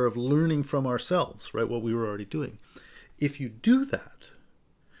 4, a matter of learning from ourselves, right? What we were already doing. If you do that,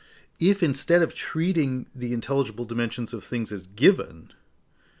 if instead of treating the intelligible dimensions of things as given,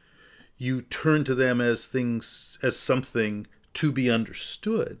 you turn to them as things, as something to be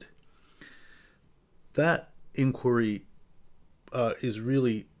understood, that inquiry is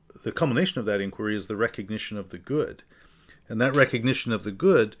really, the culmination of that inquiry is the recognition of the good. And that recognition of the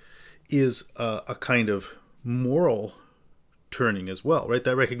good is a kind of moral turning as well, right?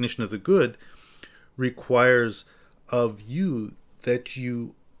 That recognition of the good requires of you that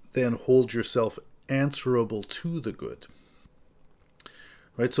you then hold yourself answerable to the good,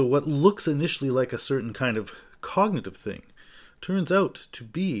 right? So what looks initially like a certain kind of cognitive thing turns out to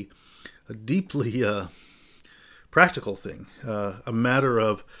be a deeply practical thing, a matter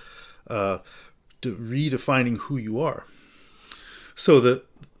of redefining who you are. So the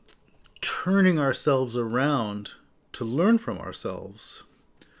turning ourselves around to learn from ourselves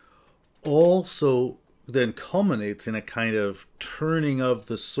also then culminates in a kind of turning of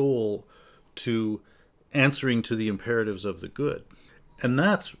the soul to answering to the imperatives of the good. And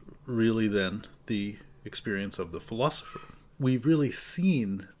that's really then the experience of the philosopher. We've really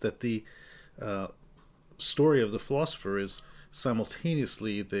seen that the story of the philosopher is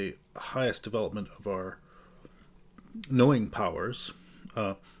simultaneously the highest development of our knowing powers,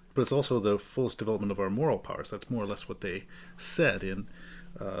 but it's also the fullest development of our moral powers. That's more or less what they said in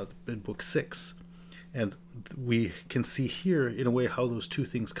Book VI. And we can see here, in a way, how those two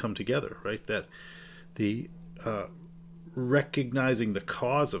things come together, right? That the recognizing the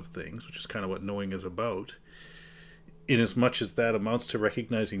cause of things, which is kind of what knowing is about, in as much as that amounts to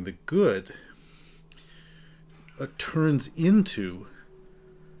recognizing the good, turns into,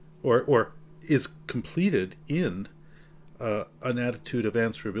 or is completed in an attitude of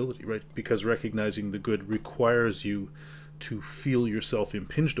answerability, right? Because recognizing the good requires you to feel yourself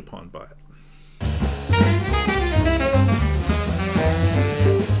impinged upon by it.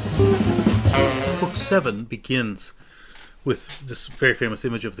 Book VII begins with this very famous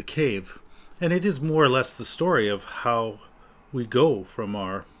image of the cave, and it is more or less the story of how we go from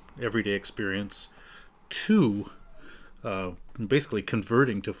our everyday experience to basically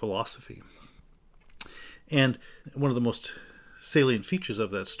converting to philosophy. And one of the most salient features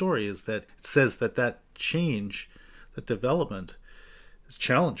of that story is that it says that that change, that development, is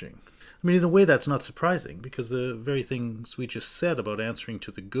challenging. I mean, in a way that's not surprising, because the very things we just said about answering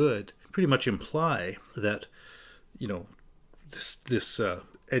to the good pretty much imply that, this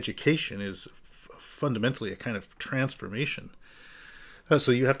education is fundamentally a kind of transformation.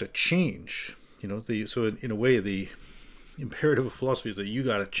 So you have to change, so in a way the imperative of philosophy is that you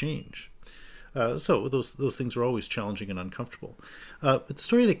got to change. So those things are always challenging and uncomfortable. But the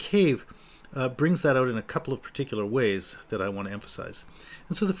story of the cave brings that out in a couple of particular ways that I want to emphasize.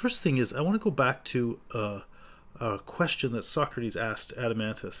 And so the first thing is I want to go back to a question that Socrates asked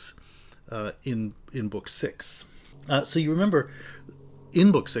Adeimantus in Book VI. So you remember,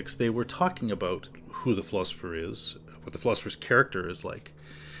 in Book VI, they were talking about who the philosopher is, what the philosopher's character is like.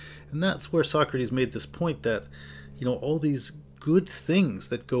 And that's where Socrates made this point that, all these good things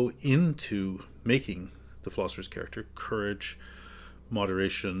that go into making the philosopher's character, courage,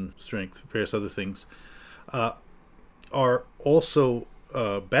 moderation, strength, various other things, are also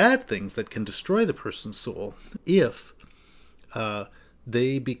bad things that can destroy the person's soul if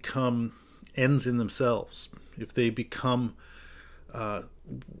they become ends in themselves, if they become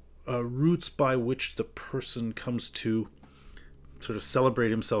routes by which the person comes to sort of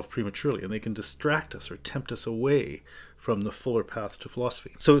celebrate himself prematurely, and they can distract us or tempt us away from the fuller path to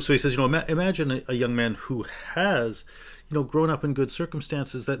philosophy. So he says, imagine a young man who has, grown up in good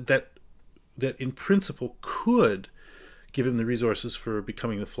circumstances that in principle could give him the resources for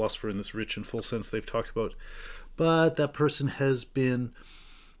becoming the philosopher in this rich and full sense they've talked about, but that person has been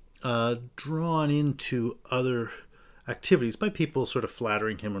drawn into other activities by people sort of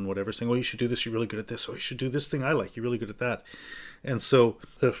flattering him and whatever, saying, oh, you should do this, you're really good at this, oh, you should do this thing I like, you're really good at that. And so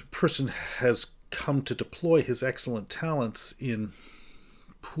the person has come to deploy his excellent talents in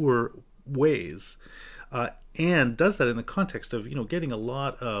poor ways, and does that in the context of, getting a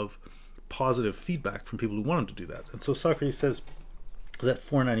lot of positive feedback from people who want him to do that. And so Socrates says, is that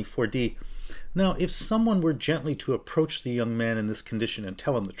 494D. Now, if someone were gently to approach the young man in this condition and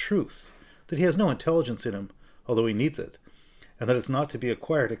tell him the truth, that he has no intelligence in him, although he needs it, and that it's not to be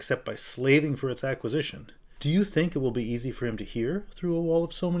acquired except by slaving for its acquisition, do you think it will be easy for him to hear through a wall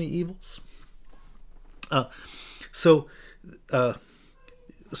of so many evils?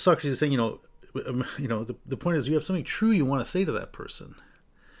 Socrates is saying, the point is you have something true you want to say to that person,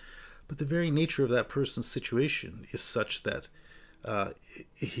 but the very nature of that person's situation is such that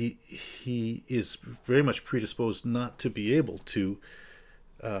he is very much predisposed not to be able to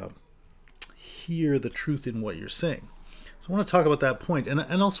hear the truth in what you're saying. So I want to talk about that point, and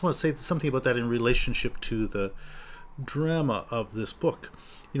also want to say something about that in relationship to the drama of this book.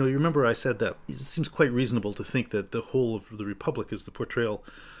 You remember I said that it seems quite reasonable to think that the whole of the Republic is the portrayal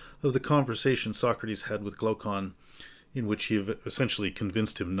of the conversation Socrates had with Glaucon, in which he essentially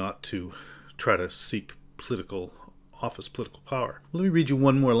convinced him not to try to seek political office, political power. Let me read you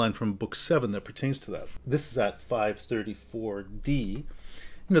one more line from Book VII that pertains to that. This is at 534D.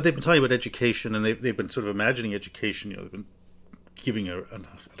 They've been talking about education, and they've been sort of imagining education. They've been giving an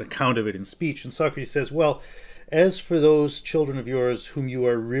account of it in speech. And Socrates says, well, as for those children of yours whom you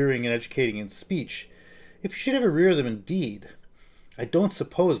are rearing and educating in speech, if you should ever rear them in deed, I don't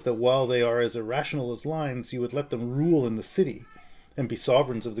suppose that while they are as irrational as lions, you would let them rule in the city and be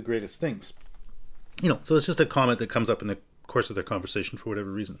sovereigns of the greatest things. So it's just a comment that comes up in the course of their conversation for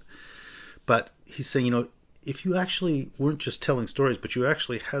whatever reason. But he's saying, if you actually weren't just telling stories, but you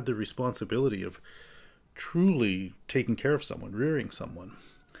actually had the responsibility of truly taking care of someone, rearing someone,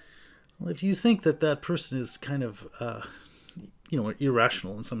 well, if you think that that person is kind of,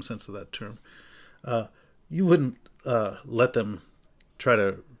 irrational in some sense of that term, you wouldn't let them try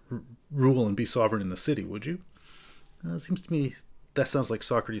to rule and be sovereign in the city, would you? It seems to me that sounds like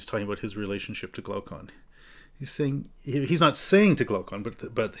Socrates talking about his relationship to Glaucon. He's saying, he's not saying to Glaucon,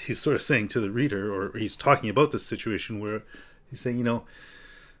 but he's sort of saying to the reader, or he's talking about this situation where he's saying, you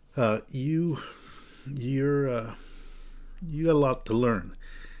got a lot to learn,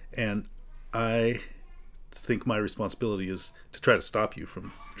 and I think my responsibility is to try to stop you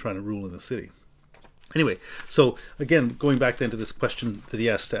from trying to rule in the city. Anyway, so again, going back then to this question that he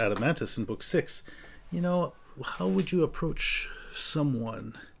asked to Adeimantus in Book VI, how would you approach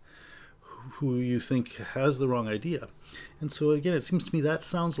someone who you think has the wrong idea? And so again, it seems to me that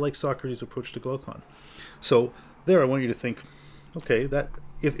sounds like Socrates' approach to Glaucon. So there, I want you to think, okay, that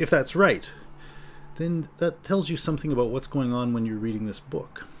if that's right, then that tells you something about what's going on when you're reading this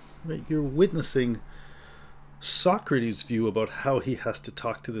book. Right? You're witnessing Socrates' view about how he has to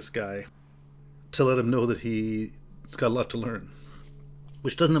talk to this guy to let him know that he's got a lot to learn,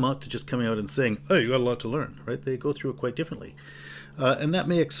 which doesn't amount to just coming out and saying, oh, you got a lot to learn, right? They go through it quite differently. And that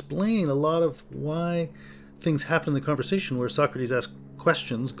may explain a lot of why things happen in the conversation where Socrates asks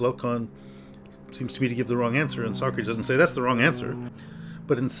questions, Glaucon seems to me to give the wrong answer, and Socrates doesn't say that's the wrong answer,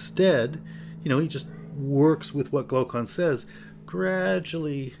 but instead, he just works with what Glaucon says,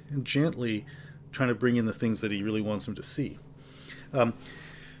 gradually and gently trying to bring in the things that he really wants him to see. I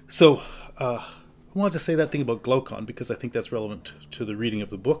wanted to say that thing about Glaucon because I think that's relevant to the reading of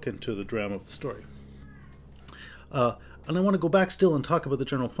the book and to the drama of the story. And I want to go back still and talk about the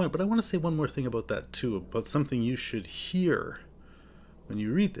general point, but I want to say one more thing about that too, about something you should hear when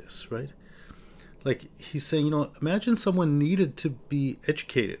you read this, right? Like he's saying, imagine someone needed to be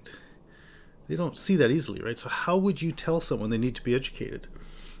educated. They don't see that easily, right? So how would you tell someone they need to be educated?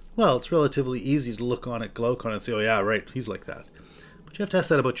 Well, it's relatively easy to look on at Glaucon and say, oh yeah, right, he's like that. But you have to ask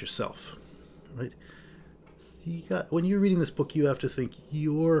that about yourself, right? When you're reading this book, you have to think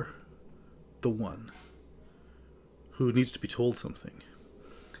you're the one who needs to be told something.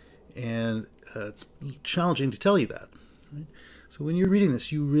 And it's challenging to tell you that. Right? So when you're reading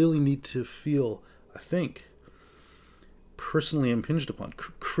this, you really need to feel, I think, personally impinged upon,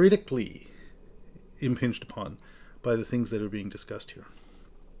 critically impinged upon by the things that are being discussed here.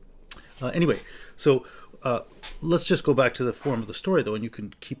 Anyway, so let's just go back to the form of the story, though, and you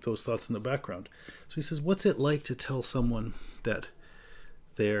can keep those thoughts in the background. So he says, what's it like to tell someone that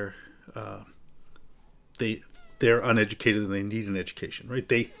they're uneducated and they need an education, right?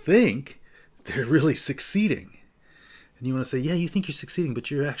 They think they're really succeeding. And you want to say, yeah, you think you're succeeding,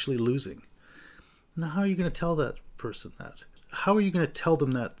 but you're actually losing. Now, how are you going to tell that person that? How are you going to tell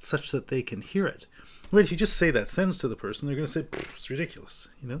them that such that they can hear it? Right, if you just say that sentence to the person, they're going to say, it's ridiculous,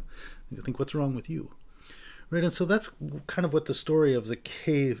 You think, what's wrong with you? Right, and so that's kind of what the story of the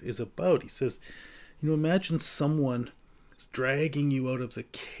cave is about. He says, imagine someone dragging you out of the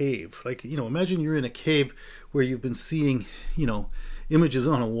cave. Like, imagine you're in a cave where you've been seeing, images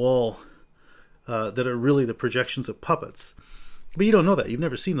on a wall that are really the projections of puppets. But you don't know that. You've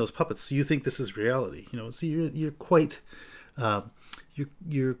never seen those puppets, so you think this is reality. So you're quite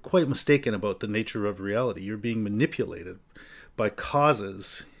you're quite mistaken about the nature of reality. You're being manipulated by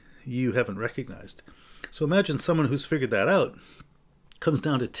causes you haven't recognized. So imagine someone who's figured that out comes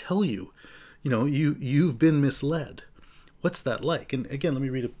down to tell you, you've been misled. What's that like? And again, let me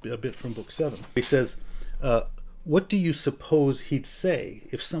read a bit from Book VII. He says, what do you suppose he'd say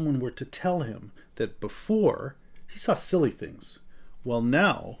if someone were to tell him that before he saw silly things? Well,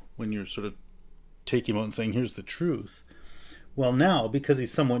 now, when you're sort of taking him out and saying, here's the truth, well, now, because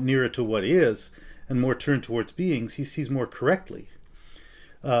he's somewhat nearer to what is and more turned towards beings, he sees more correctly.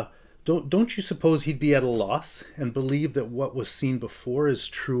 Don't you suppose he'd be at a loss and believe that what was seen before is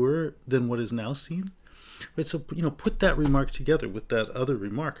truer than what is now seen? Right, so, put that remark together with that other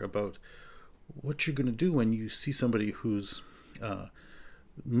remark about what you're going to do when you see somebody who's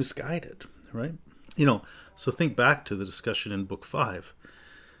misguided, right? So think back to the discussion in Book V.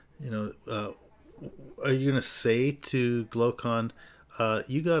 Are you going to say to Glaucon,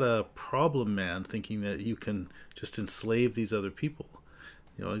 you got a problem, man, thinking that you can just enslave these other people?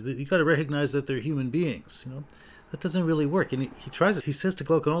 You got to recognize that they're human beings. That doesn't really work. And he tries it. He says to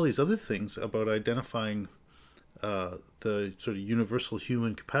Glaucon all these other things about identifying the sort of universal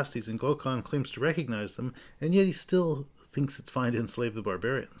human capacities, and Glaucon claims to recognize them, and yet he still thinks it's fine to enslave the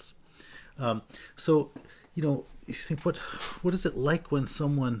barbarians. So, you think, what is it like when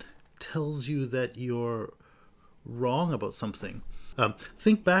someone tells you that you're wrong about something?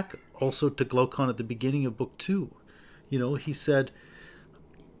 Think back also to Glaucon at the beginning of Book II. He said,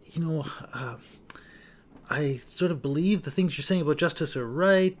 I sort of believe the things you're saying about justice are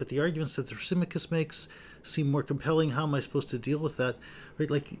right, but the arguments that Thrasymachus makes seem more compelling. How am I supposed to deal with that?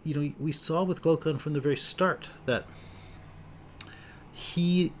 Right? Like, we saw with Glaucon from the very start that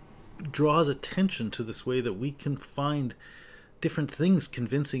he draws attention to this way that we can find different things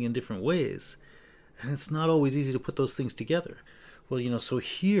convincing in different ways. And it's not always easy to put those things together. Well, so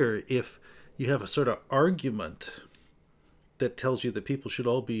here, if you have a sort of argument that tells you that people should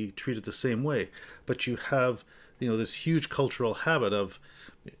all be treated the same way, but you have, this huge cultural habit of,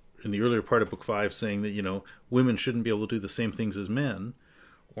 in the earlier part of Book V, saying that, women shouldn't be able to do the same things as men,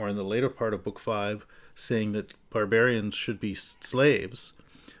 or in the later part of Book V, saying that barbarians should be slaves,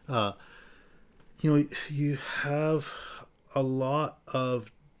 you have a lot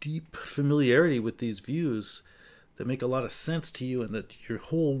of deep familiarity with these views that make a lot of sense to you and that your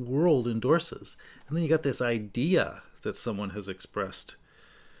whole world endorses. And then you got this idea that someone has expressed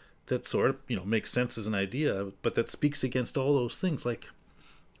that sort of, makes sense as an idea, but that speaks against all those things. Like,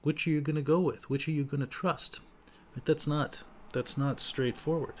 which are you going to go with? Which are you going to trust? Right? That's not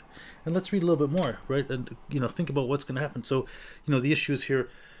straightforward. And let's read a little bit more, right? And, think about what's going to happen. So, the issue is here,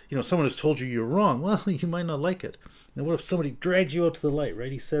 someone has told you you're wrong. Well, you might not like it. And what if somebody drags you out to the light,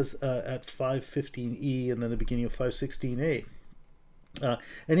 right? He says at 5:15e and then the beginning of 5:16a. And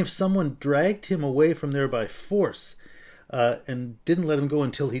if someone dragged him away from there by force and didn't let him go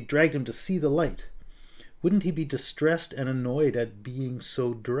until he dragged him to see the light, wouldn't he be distressed and annoyed at being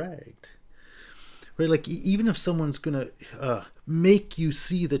so dragged? Right? Like, even if someone's going to make you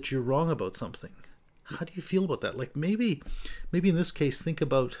see that you're wrong about something, how do you feel about that? Like, maybe in this case, think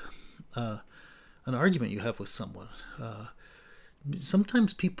about an argument you have with someone.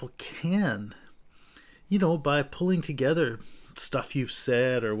 Sometimes people can, by pulling together stuff you've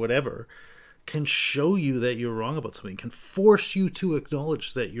said or whatever, can show you that you're wrong about something, can force you to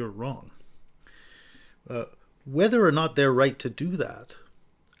acknowledge that you're wrong. Whether or not they're right to do that,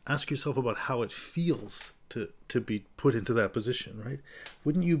 ask yourself about how it feels to be put into that position, right?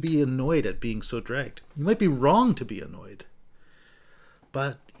 Wouldn't you be annoyed at being so dragged? You might be wrong to be annoyed,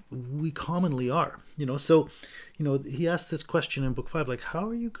 but we commonly are, So, he asked this question in Book V, like, how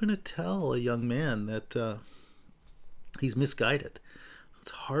are you going to tell a young man that he's misguided?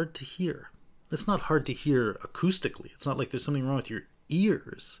 It's hard to hear. It's not hard to hear acoustically. It's not like there's something wrong with your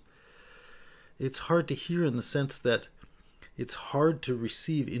ears. It's hard to hear in the sense that it's hard to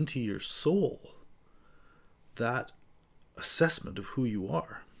receive into your soul that assessment of who you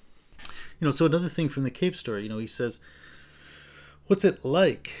are. So another thing from the cave story, he says, what's it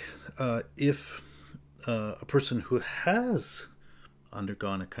like if a person who has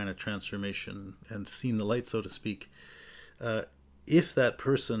undergone a kind of transformation and seen the light, so to speak, if that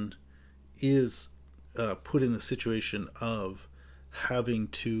person is put in the situation of having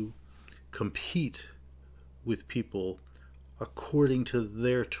to compete with people according to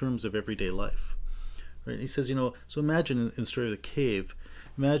their terms of everyday life. Right? He says, so imagine in the story of the cave,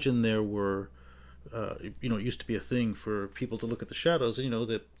 there were, it used to be a thing for people to look at the shadows,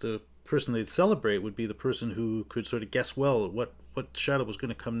 that the person they'd celebrate would be the person who could sort of guess well what shadow was going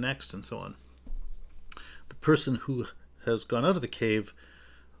to come next and so on. The person who has gone out of the cave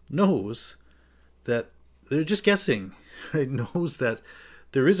knows that they're just guessing, right? Knows that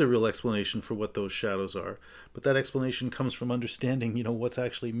there is a real explanation for what those shadows are, but that explanation comes from understanding, what's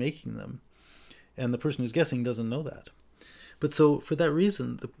actually making them. And the person who's guessing doesn't know that. But so for that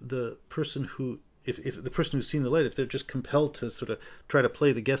reason, the person who, if the person who's seen the light, if they're just compelled to sort of try to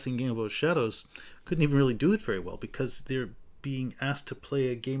play the guessing game about shadows, couldn't even really do it very well because they're being asked to play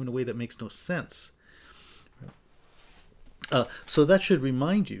a game in a way that makes no sense. So that should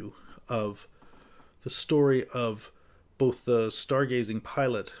remind you of the story of both the stargazing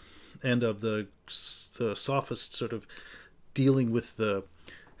pilot and of the sophist sort of dealing with the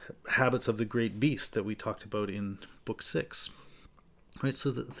habits of the great beast that we talked about in Book VI. Right?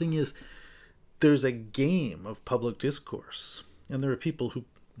 So the thing is, there's a game of public discourse, and there are people who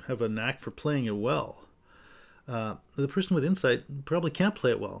have a knack for playing it well. The person with insight probably can't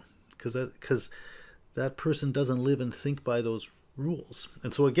play it well because that person doesn't live and think by those rules.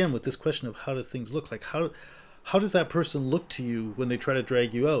 And so again, with this question of how do things look like, how does that person look to you when they try to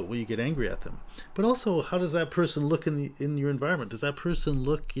drag you out? Well, you get angry at them. But also, how does that person look in your environment? Does that person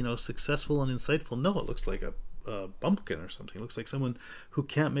look, successful and insightful? No, it looks like a bumpkin or something. It looks like someone who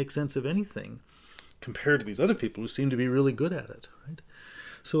can't make sense of anything compared to these other people who seem to be really good at it, right?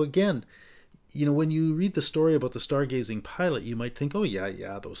 So again, when you read the story about the stargazing pilot, you might think, oh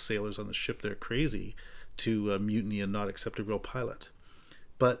yeah, those sailors on the ship, they're crazy to mutiny and not accept a real pilot.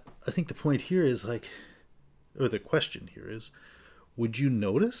 But I think the point here is or the question here is, would you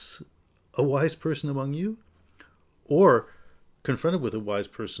notice a wise person among you? Or, confronted with a wise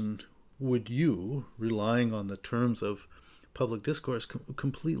person, would you, relying on the terms of public discourse,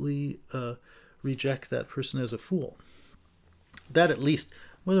 completely reject that person as a fool? That at least,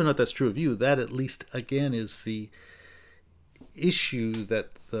 whether or not that's true of you, that at least, again, is the issue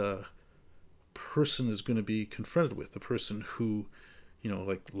that the person is going to be confronted with. The person who,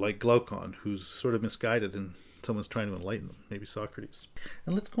 like Glaucon, who's sort of misguided and someone's trying to enlighten them, maybe Socrates.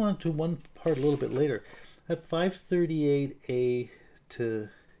 And let's go on to one part a little bit later. At 538a to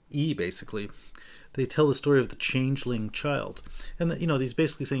e, basically, they tell the story of the changeling child. And, he's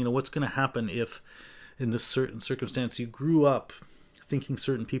basically saying, what's going to happen if, in this certain circumstance, you grew up thinking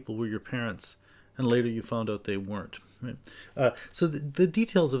certain people were your parents, and later you found out they weren't. Right? So the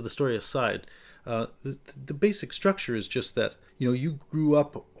details of the story aside, the basic structure is just that, you grew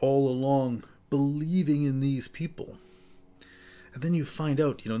up all along believing in these people. And then you find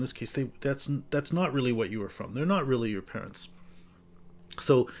out, in this case, that's not really what you were from. They're not really your parents.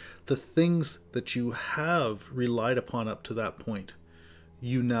 So the things that you have relied upon up to that point,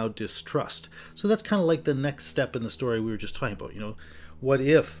 you now distrust. So that's kind of like the next step in the story we were just talking about. What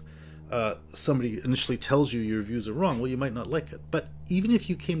if somebody initially tells you your views are wrong? Well, you might not like it. But even if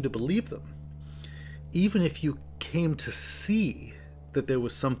you came to believe them, even if you came to see that there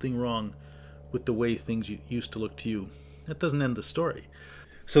was something wrong with the way things used to look to you, that doesn't end the story.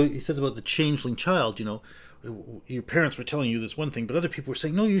 So he says about the changeling child, your parents were telling you this one thing, but other people were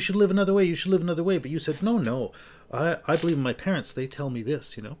saying, no, you should live another way, you should live another way. But you said, no, I believe in my parents, they tell me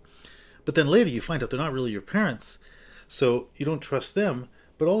this, But then later you find out they're not really your parents, so you don't trust them.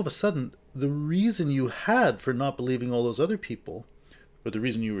 But all of a sudden, the reason you had for not believing all those other people, or the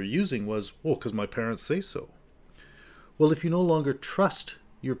reason you were using was, because my parents say so. Well, if you no longer trust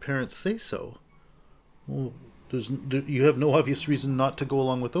your parents say so, well, you have no obvious reason not to go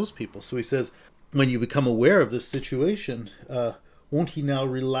along with those people. So he says, when you become aware of this situation, won't he now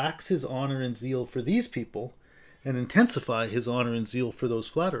relax his honor and zeal for these people and intensify his honor and zeal for those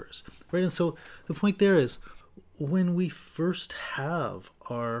flatterers? Right? And so the point there is, when we first have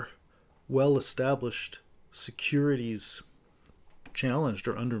our well-established securities challenged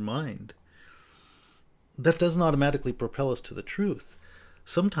or undermined, that doesn't automatically propel us to the truth.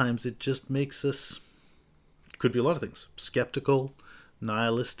 Sometimes it just makes us, could be a lot of things, skeptical,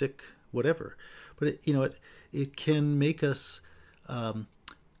 nihilistic, whatever. But it can make us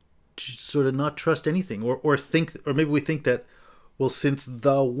sort of not trust anything, or think, or maybe we think that, well, since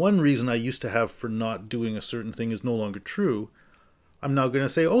the one reason I used to have for not doing a certain thing is no longer true, I'm now going to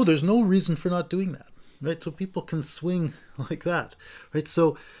say, oh, there's no reason for not doing that. Right? So people can swing like that. Right?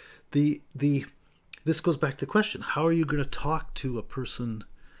 So this goes back to the question, how are you going to talk to a person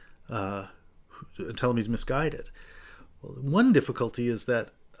and tell him he's misguided? Well, one difficulty is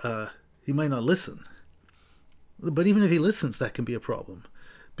that he might not listen. But even if he listens, that can be a problem,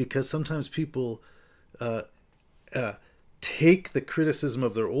 because sometimes people take the criticism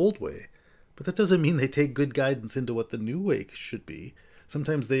of their old way, but that doesn't mean they take good guidance into what the new way should be.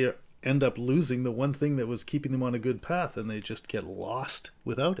 Sometimes they end up losing the one thing that was keeping them on a good path, and they just get lost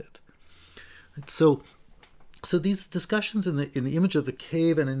without it. And so these discussions in the image of the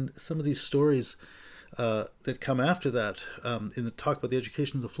cave, and in some of these stories that come after that, in the talk about the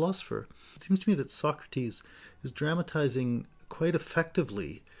education of the philosopher, it seems to me that Socrates is dramatizing quite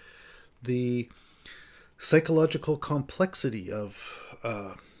effectively the psychological complexity of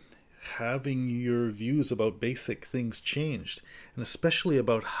having your views about basic things changed, and especially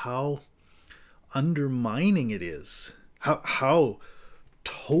about how undermining it is, how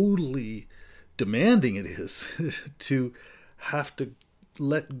totally demanding it is to have to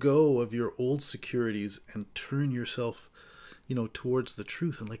let go of your old securities and turn yourself, towards the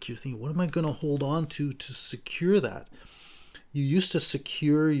truth. And like, you're thinking, what am I going to hold on to secure that? You used to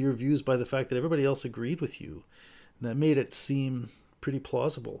secure your views by the fact that everybody else agreed with you. And that made it seem pretty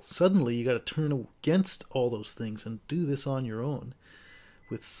plausible. Suddenly, you got to turn against all those things and do this on your own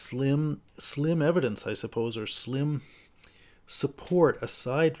with slim evidence, I suppose, or slim support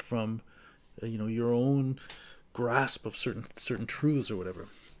aside from your own grasp of certain truths or whatever.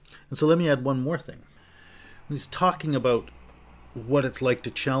 And so let me add one more thing. When he's talking about what it's like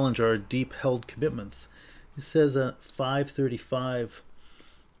to challenge our deep held commitments, he says 535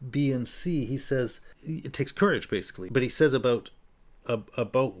 B and C, he says it takes courage, basically. But he says about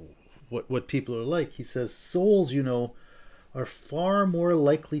what people are like, he says souls, are far more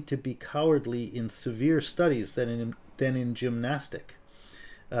likely to be cowardly in severe studies than in gymnastic.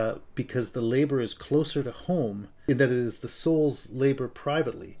 Because the labor is closer to home, in that it is the soul's labor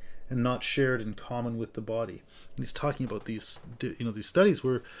privately and not shared in common with the body. And he's talking about these studies.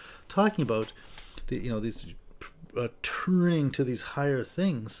 We're talking about these turning to these higher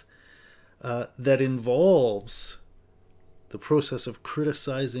things that involves the process of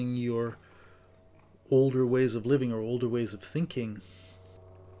criticizing your older ways of living or older ways of thinking.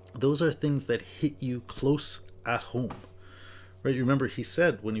 Those are things that hit you close at home. Right, you remember he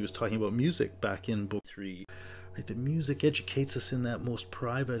said when he was talking about music back in Book III, right, that music educates us in that most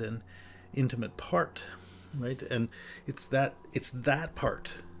private and intimate part, right? And it's that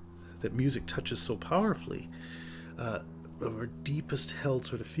part that music touches so powerfully, of our deepest held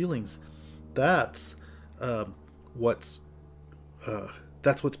sort of feelings. That's what's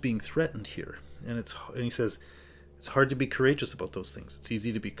being threatened here, and he says it's hard to be courageous about those things. It's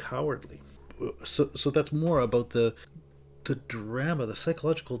easy to be cowardly. So that's more about the drama, the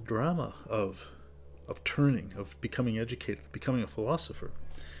psychological drama of turning, of becoming educated, becoming a philosopher.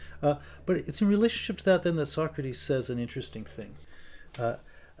 But it's in relationship to that then that Socrates says an interesting thing.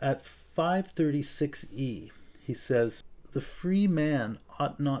 At 536e, he says, the free man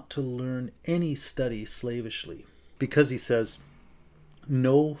ought not to learn any study slavishly, because he says,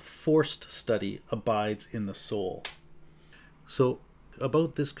 no forced study abides in the soul. So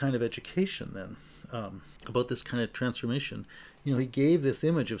about this kind of education then, about this kind of transformation, he gave this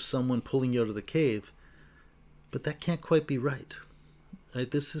image of someone pulling you out of the cave, but that can't quite be right.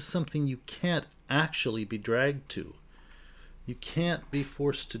 This is something you can't actually be dragged to. You can't be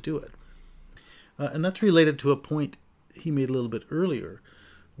forced to do it. And that's related to a point he made a little bit earlier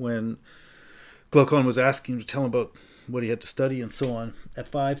when Glaucon was asking him to tell him about what he had to study and so on.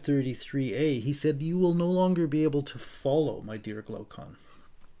 At 533a, he said, you will no longer be able to follow, my dear Glaucon.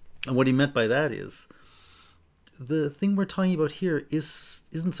 And what he meant by that is, the thing we're talking about here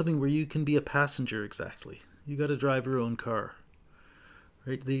isn't something where you can be a passenger exactly. You got to drive your own car,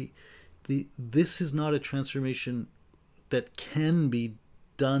 right? This is not a transformation that can be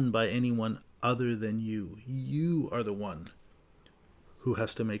done by anyone other than you. You are the one who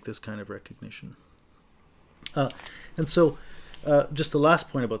has to make this kind of recognition. And so, just the last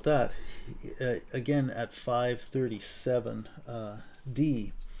point about that, again at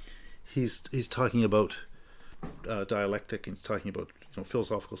 537d, he's talking about dialectic, and he's talking about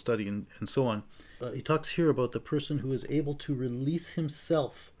philosophical study and so on. He talks here about the person who is able to release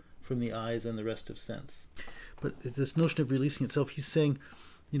himself from the eyes and the rest of sense. But this notion of releasing itself, he's saying,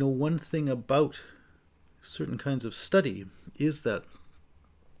 one thing about certain kinds of study is that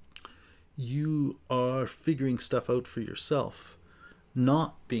you are figuring stuff out for yourself,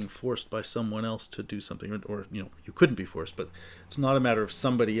 not being forced by someone else to do something, or you couldn't be forced, but it's not a matter of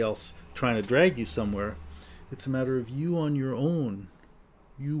somebody else trying to drag you somewhere. It's a matter of you on your own,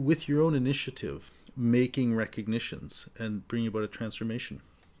 you with your own initiative, making recognitions and bringing about a transformation.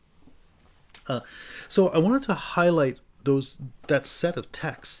 So I wanted to highlight that set of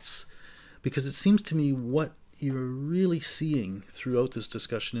texts, because it seems to me what you're really seeing throughout this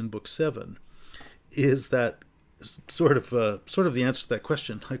discussion in Book VII is that sort of the answer to that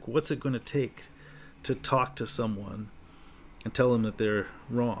question, like, what's it going to take to talk to someone and tell them that they're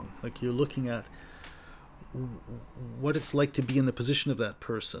wrong. Like, you're looking at what it's like to be in the position of that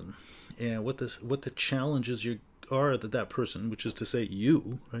person, and what the challenges are that person, which is to say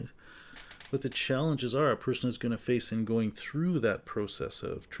you, right? What the challenges are a person is going to face in going through that process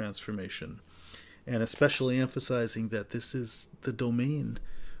of transformation, and especially emphasizing that this is the domain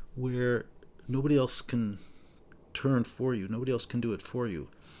where nobody else can turn for you, nobody else can do it for you.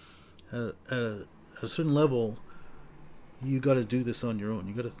 At a certain level, you got to do this on your own.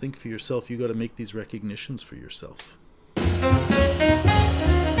 You got to think for yourself. You got to make these recognitions for yourself.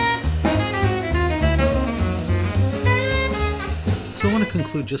 So I want to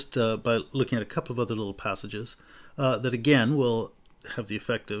conclude just by looking at a couple of other little passages that again will have the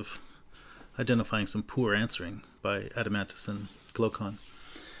effect of identifying some poor answering by Adeimantus and Glaucon.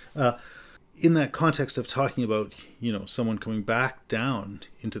 In that context of talking about, someone coming back down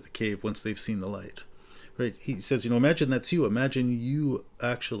into the cave once they've seen the light. Right? He says, imagine that's you. Imagine you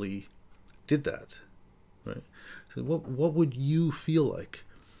actually did that. Right? So what would you feel like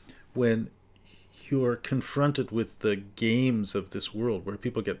when you're confronted with the games of this world where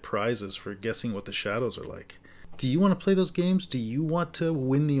people get prizes for guessing what the shadows are like? Do you want to play those games? Do you want to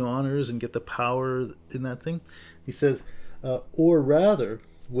win the honors and get the power in that thing? He says, or rather,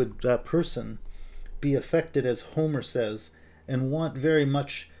 would that person be affected, as Homer says, and want very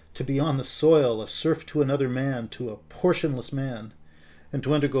much to be on the soil, a serf to another man, to a portionless man, and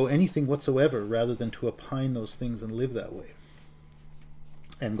to undergo anything whatsoever rather than to opine those things and live that way?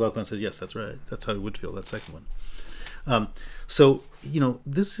 And Glaucon says, yes, that's right. That's how he would feel, that second one. So,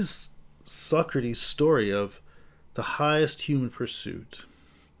 this is Socrates' story of the highest human pursuit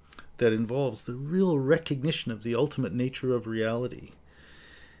that involves the real recognition of the ultimate nature of reality,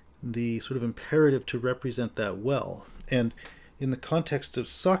 the sort of imperative to represent that well. And in the context of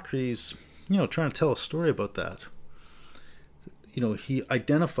Socrates, trying to tell a story about that, he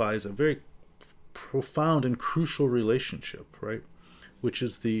identifies a very profound and crucial relationship, right? Which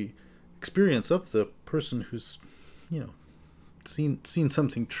is the experience of the person who's, seen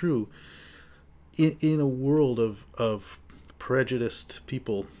something true in a world of prejudiced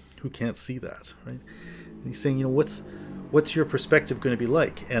people who can't see that, right? And he's saying, what's your perspective going to be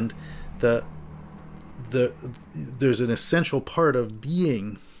like? And there's an essential part of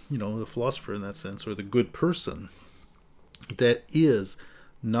being, the philosopher in that sense, or the good person, that is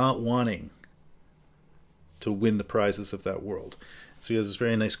not wanting to win the prizes of that world. So he has this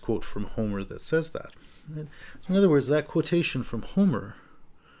very nice quote from Homer that says that. Right? So in other words, that quotation from Homer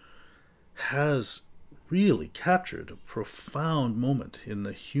has really captured a profound moment in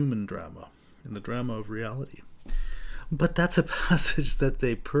the human drama, in the drama of reality. But that's a passage that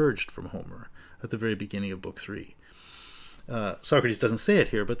they purged from Homer at the very beginning of Book III. Socrates doesn't say it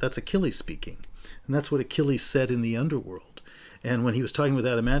here, but that's Achilles speaking. And that's what Achilles said in the underworld. And when he was talking with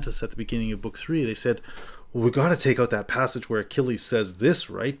Adeimantus at the beginning of Book III, they said, well, we got to take out that passage where Achilles says this,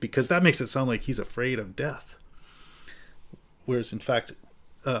 right? Because that makes it sound like he's afraid of death. Whereas, in fact,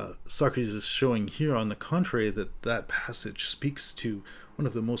 Socrates is showing here, on the contrary, that passage speaks to one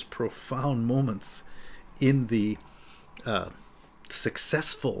of the most profound moments in the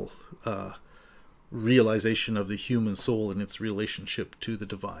successful realization of the human soul and its relationship to the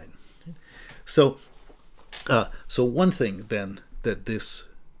divine. So one thing, then, that this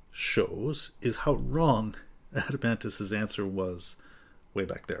shows is how wrong Adeimantus's answer was way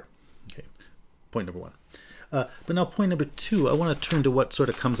back there. Okay, point number one. But now point number two, I want to turn to what sort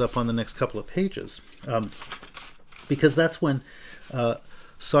of comes up on the next couple of pages, because that's when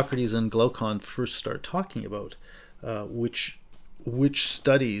Socrates and Glaucon first start talking about which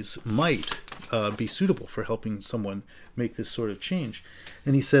studies might be suitable for helping someone make this sort of change.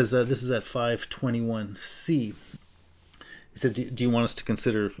 And he says, this is at 521c. He said, do you want us to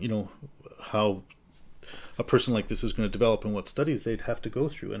consider, how a person like this is going to develop and what studies they'd have to go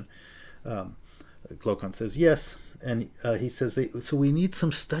through? And Glaucon says yes. And he says, so we need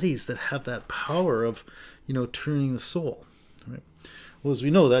some studies that have that power of, turning the soul. Right? Well, as we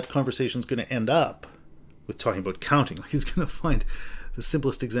know, that conversation is going to end up with talking about counting. He's going to find the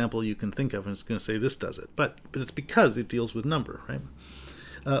simplest example you can think of, and it's going to say this does it. But it's because it deals with number, right?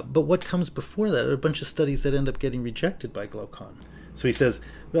 But what comes before that are a bunch of studies that end up getting rejected by Glaucon. So he says,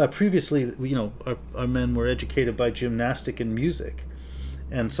 previously, our men were educated by gymnastic and music.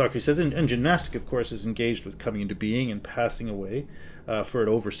 And Socrates says, and gymnastic, of course, is engaged with coming into being and passing away, for it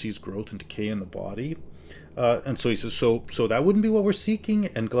oversees growth and decay in the body. And so he says, so that wouldn't be what we're seeking?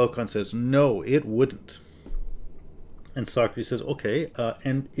 And Glaucon says, no, it wouldn't. And Socrates says, okay,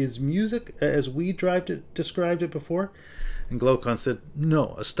 and is music as we described it before? And Glaucon said,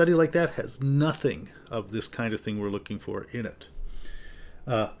 no, a study like that has nothing of this kind of thing we're looking for in it.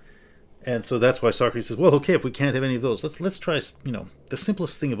 And so that's why Socrates says, well, okay, if we can't have any of those, let's try, the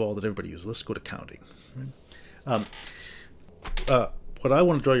simplest thing of all that everybody uses. Let's go to counting. Right? What I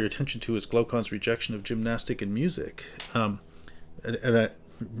want to draw your attention to is Glaucon's rejection of gymnastic and music. And I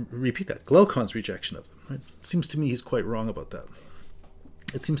repeat that, Glaucon's rejection of them. Right? It seems to me he's quite wrong about that.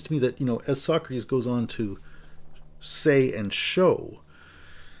 It seems to me that, as Socrates goes on to say and show,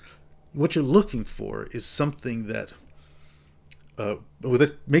 what you're looking for is something that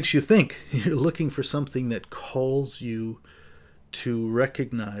makes you think. You're looking for something that calls you to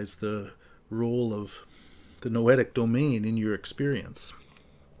recognize the role of the noetic domain in your experience.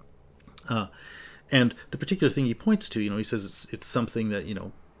 And the particular thing he points to, he says it's something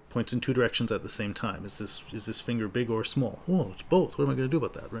that, points in two directions at the same time. Is this finger big or small? Oh, it's both. What am I going to do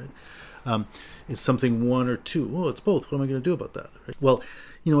about that, right? Is something one or two? Oh, it's both. What am I going to do about that? Right? Well,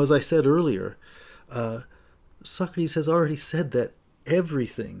 as I said earlier, Socrates has already said that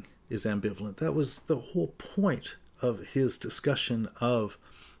everything is ambivalent. That was the whole point of his discussion of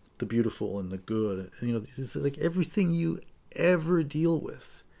the beautiful and the good. And, it's like everything you ever deal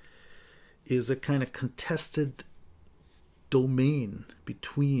with is a kind of contested domain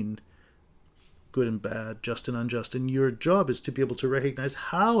between good and bad, just and unjust. And your job is to be able to recognize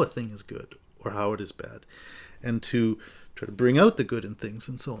how a thing is good or how it is bad, and to try to bring out the good in things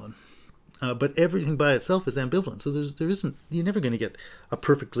and so on. But everything by itself is ambivalent. So you're never going to get a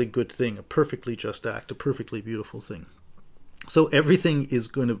perfectly good thing, a perfectly just act, a perfectly beautiful thing. So everything is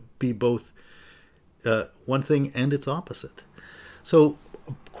going to be both one thing and its opposite. So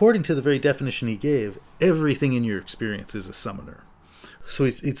according to the very definition he gave, everything in your experience is a summoner. So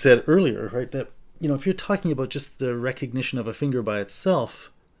he said earlier, right, that if you're talking about just the recognition of a finger by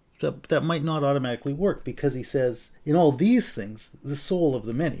itself, that might not automatically work, because he says in all these things, the soul of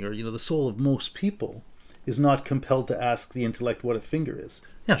the many, or the soul of most people, is not compelled to ask the intellect what a finger is.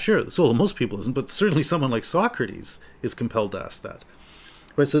 Yeah, sure, the soul of most people isn't, but certainly someone like Socrates is compelled to ask that.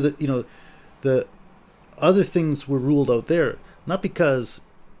 Right, so that the other things were ruled out there, not because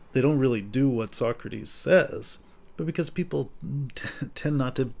they don't really do what Socrates says, but because people tend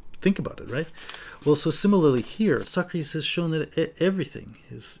not to think about it, right? Well, so similarly here, Socrates has shown that everything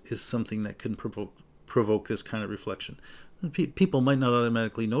is something that can provoke this kind of reflection. People might not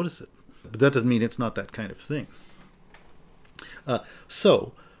automatically notice it, but that doesn't mean it's not that kind of thing.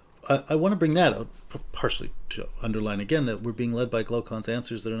 So I want to bring that out, partially to underline again that we're being led by Glaucon's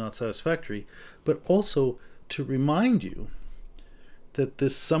answers that are not satisfactory, but also to remind you that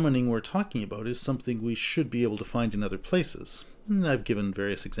this summoning we're talking about is something we should be able to find in other places. And I've given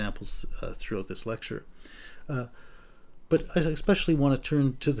various examples throughout this lecture. But I especially want to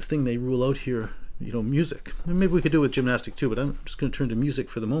turn to the thing they rule out here, music. And maybe we could do it with gymnastic too, but I'm just going to turn to music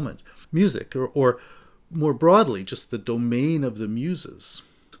for the moment. Music, or more broadly, just the domain of the muses,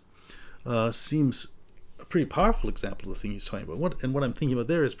 seems a pretty powerful example of the thing he's talking about. What I'm thinking about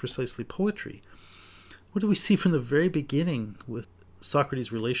there is precisely poetry. What do we see from the very beginning with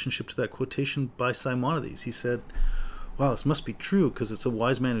Socrates' relationship to that quotation by Simonides? He said, wow, this must be true because it's a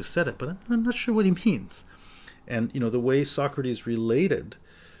wise man who said it, but I'm not sure what he means. And, the way Socrates related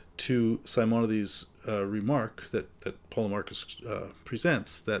to Simonides' remark that Polemarchus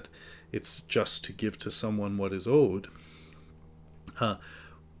presents, that it's just to give to someone what is owed,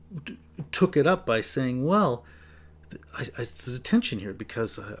 took it up by saying, well, there's a tension here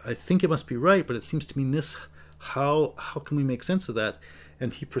because I think it must be right, but it seems to mean this. How can we make sense of that?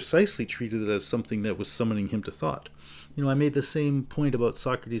 And he precisely treated it as something that was summoning him to thought. I made the same point about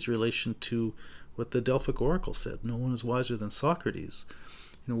Socrates' relation to what the Delphic oracle said. No one is wiser than Socrates.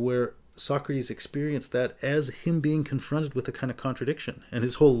 Where Socrates experienced that as him being confronted with a kind of contradiction. And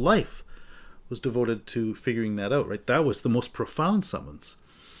his whole life was devoted to figuring that out, right? That was the most profound summons.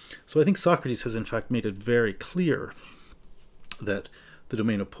 So I think Socrates has in fact made it very clear that the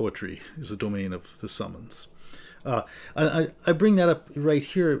domain of poetry is the domain of the summons. I bring that up right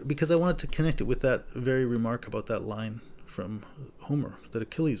here because I wanted to connect it with that very remark about that line from Homer that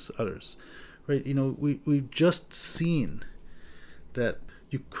Achilles utters. Right? We've just seen that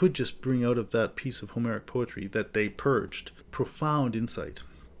you could just bring out of that piece of Homeric poetry that they purged profound insight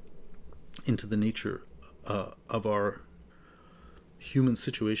into the nature of our human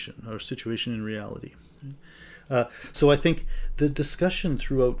situation, our situation in reality. So I think the discussion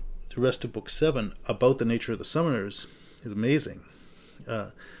throughout the rest of Book VII about the nature of the summoners is amazing.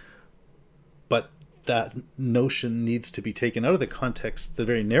 But that notion needs to be taken out of the context, the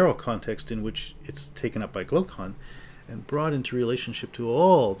very narrow context in which it's taken up by Glaucon, and brought into relationship to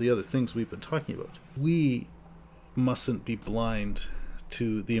all the other things we've been talking about, we mustn't be blind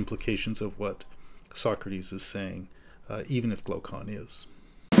to the implications of what Socrates is saying, even if Glaucon is.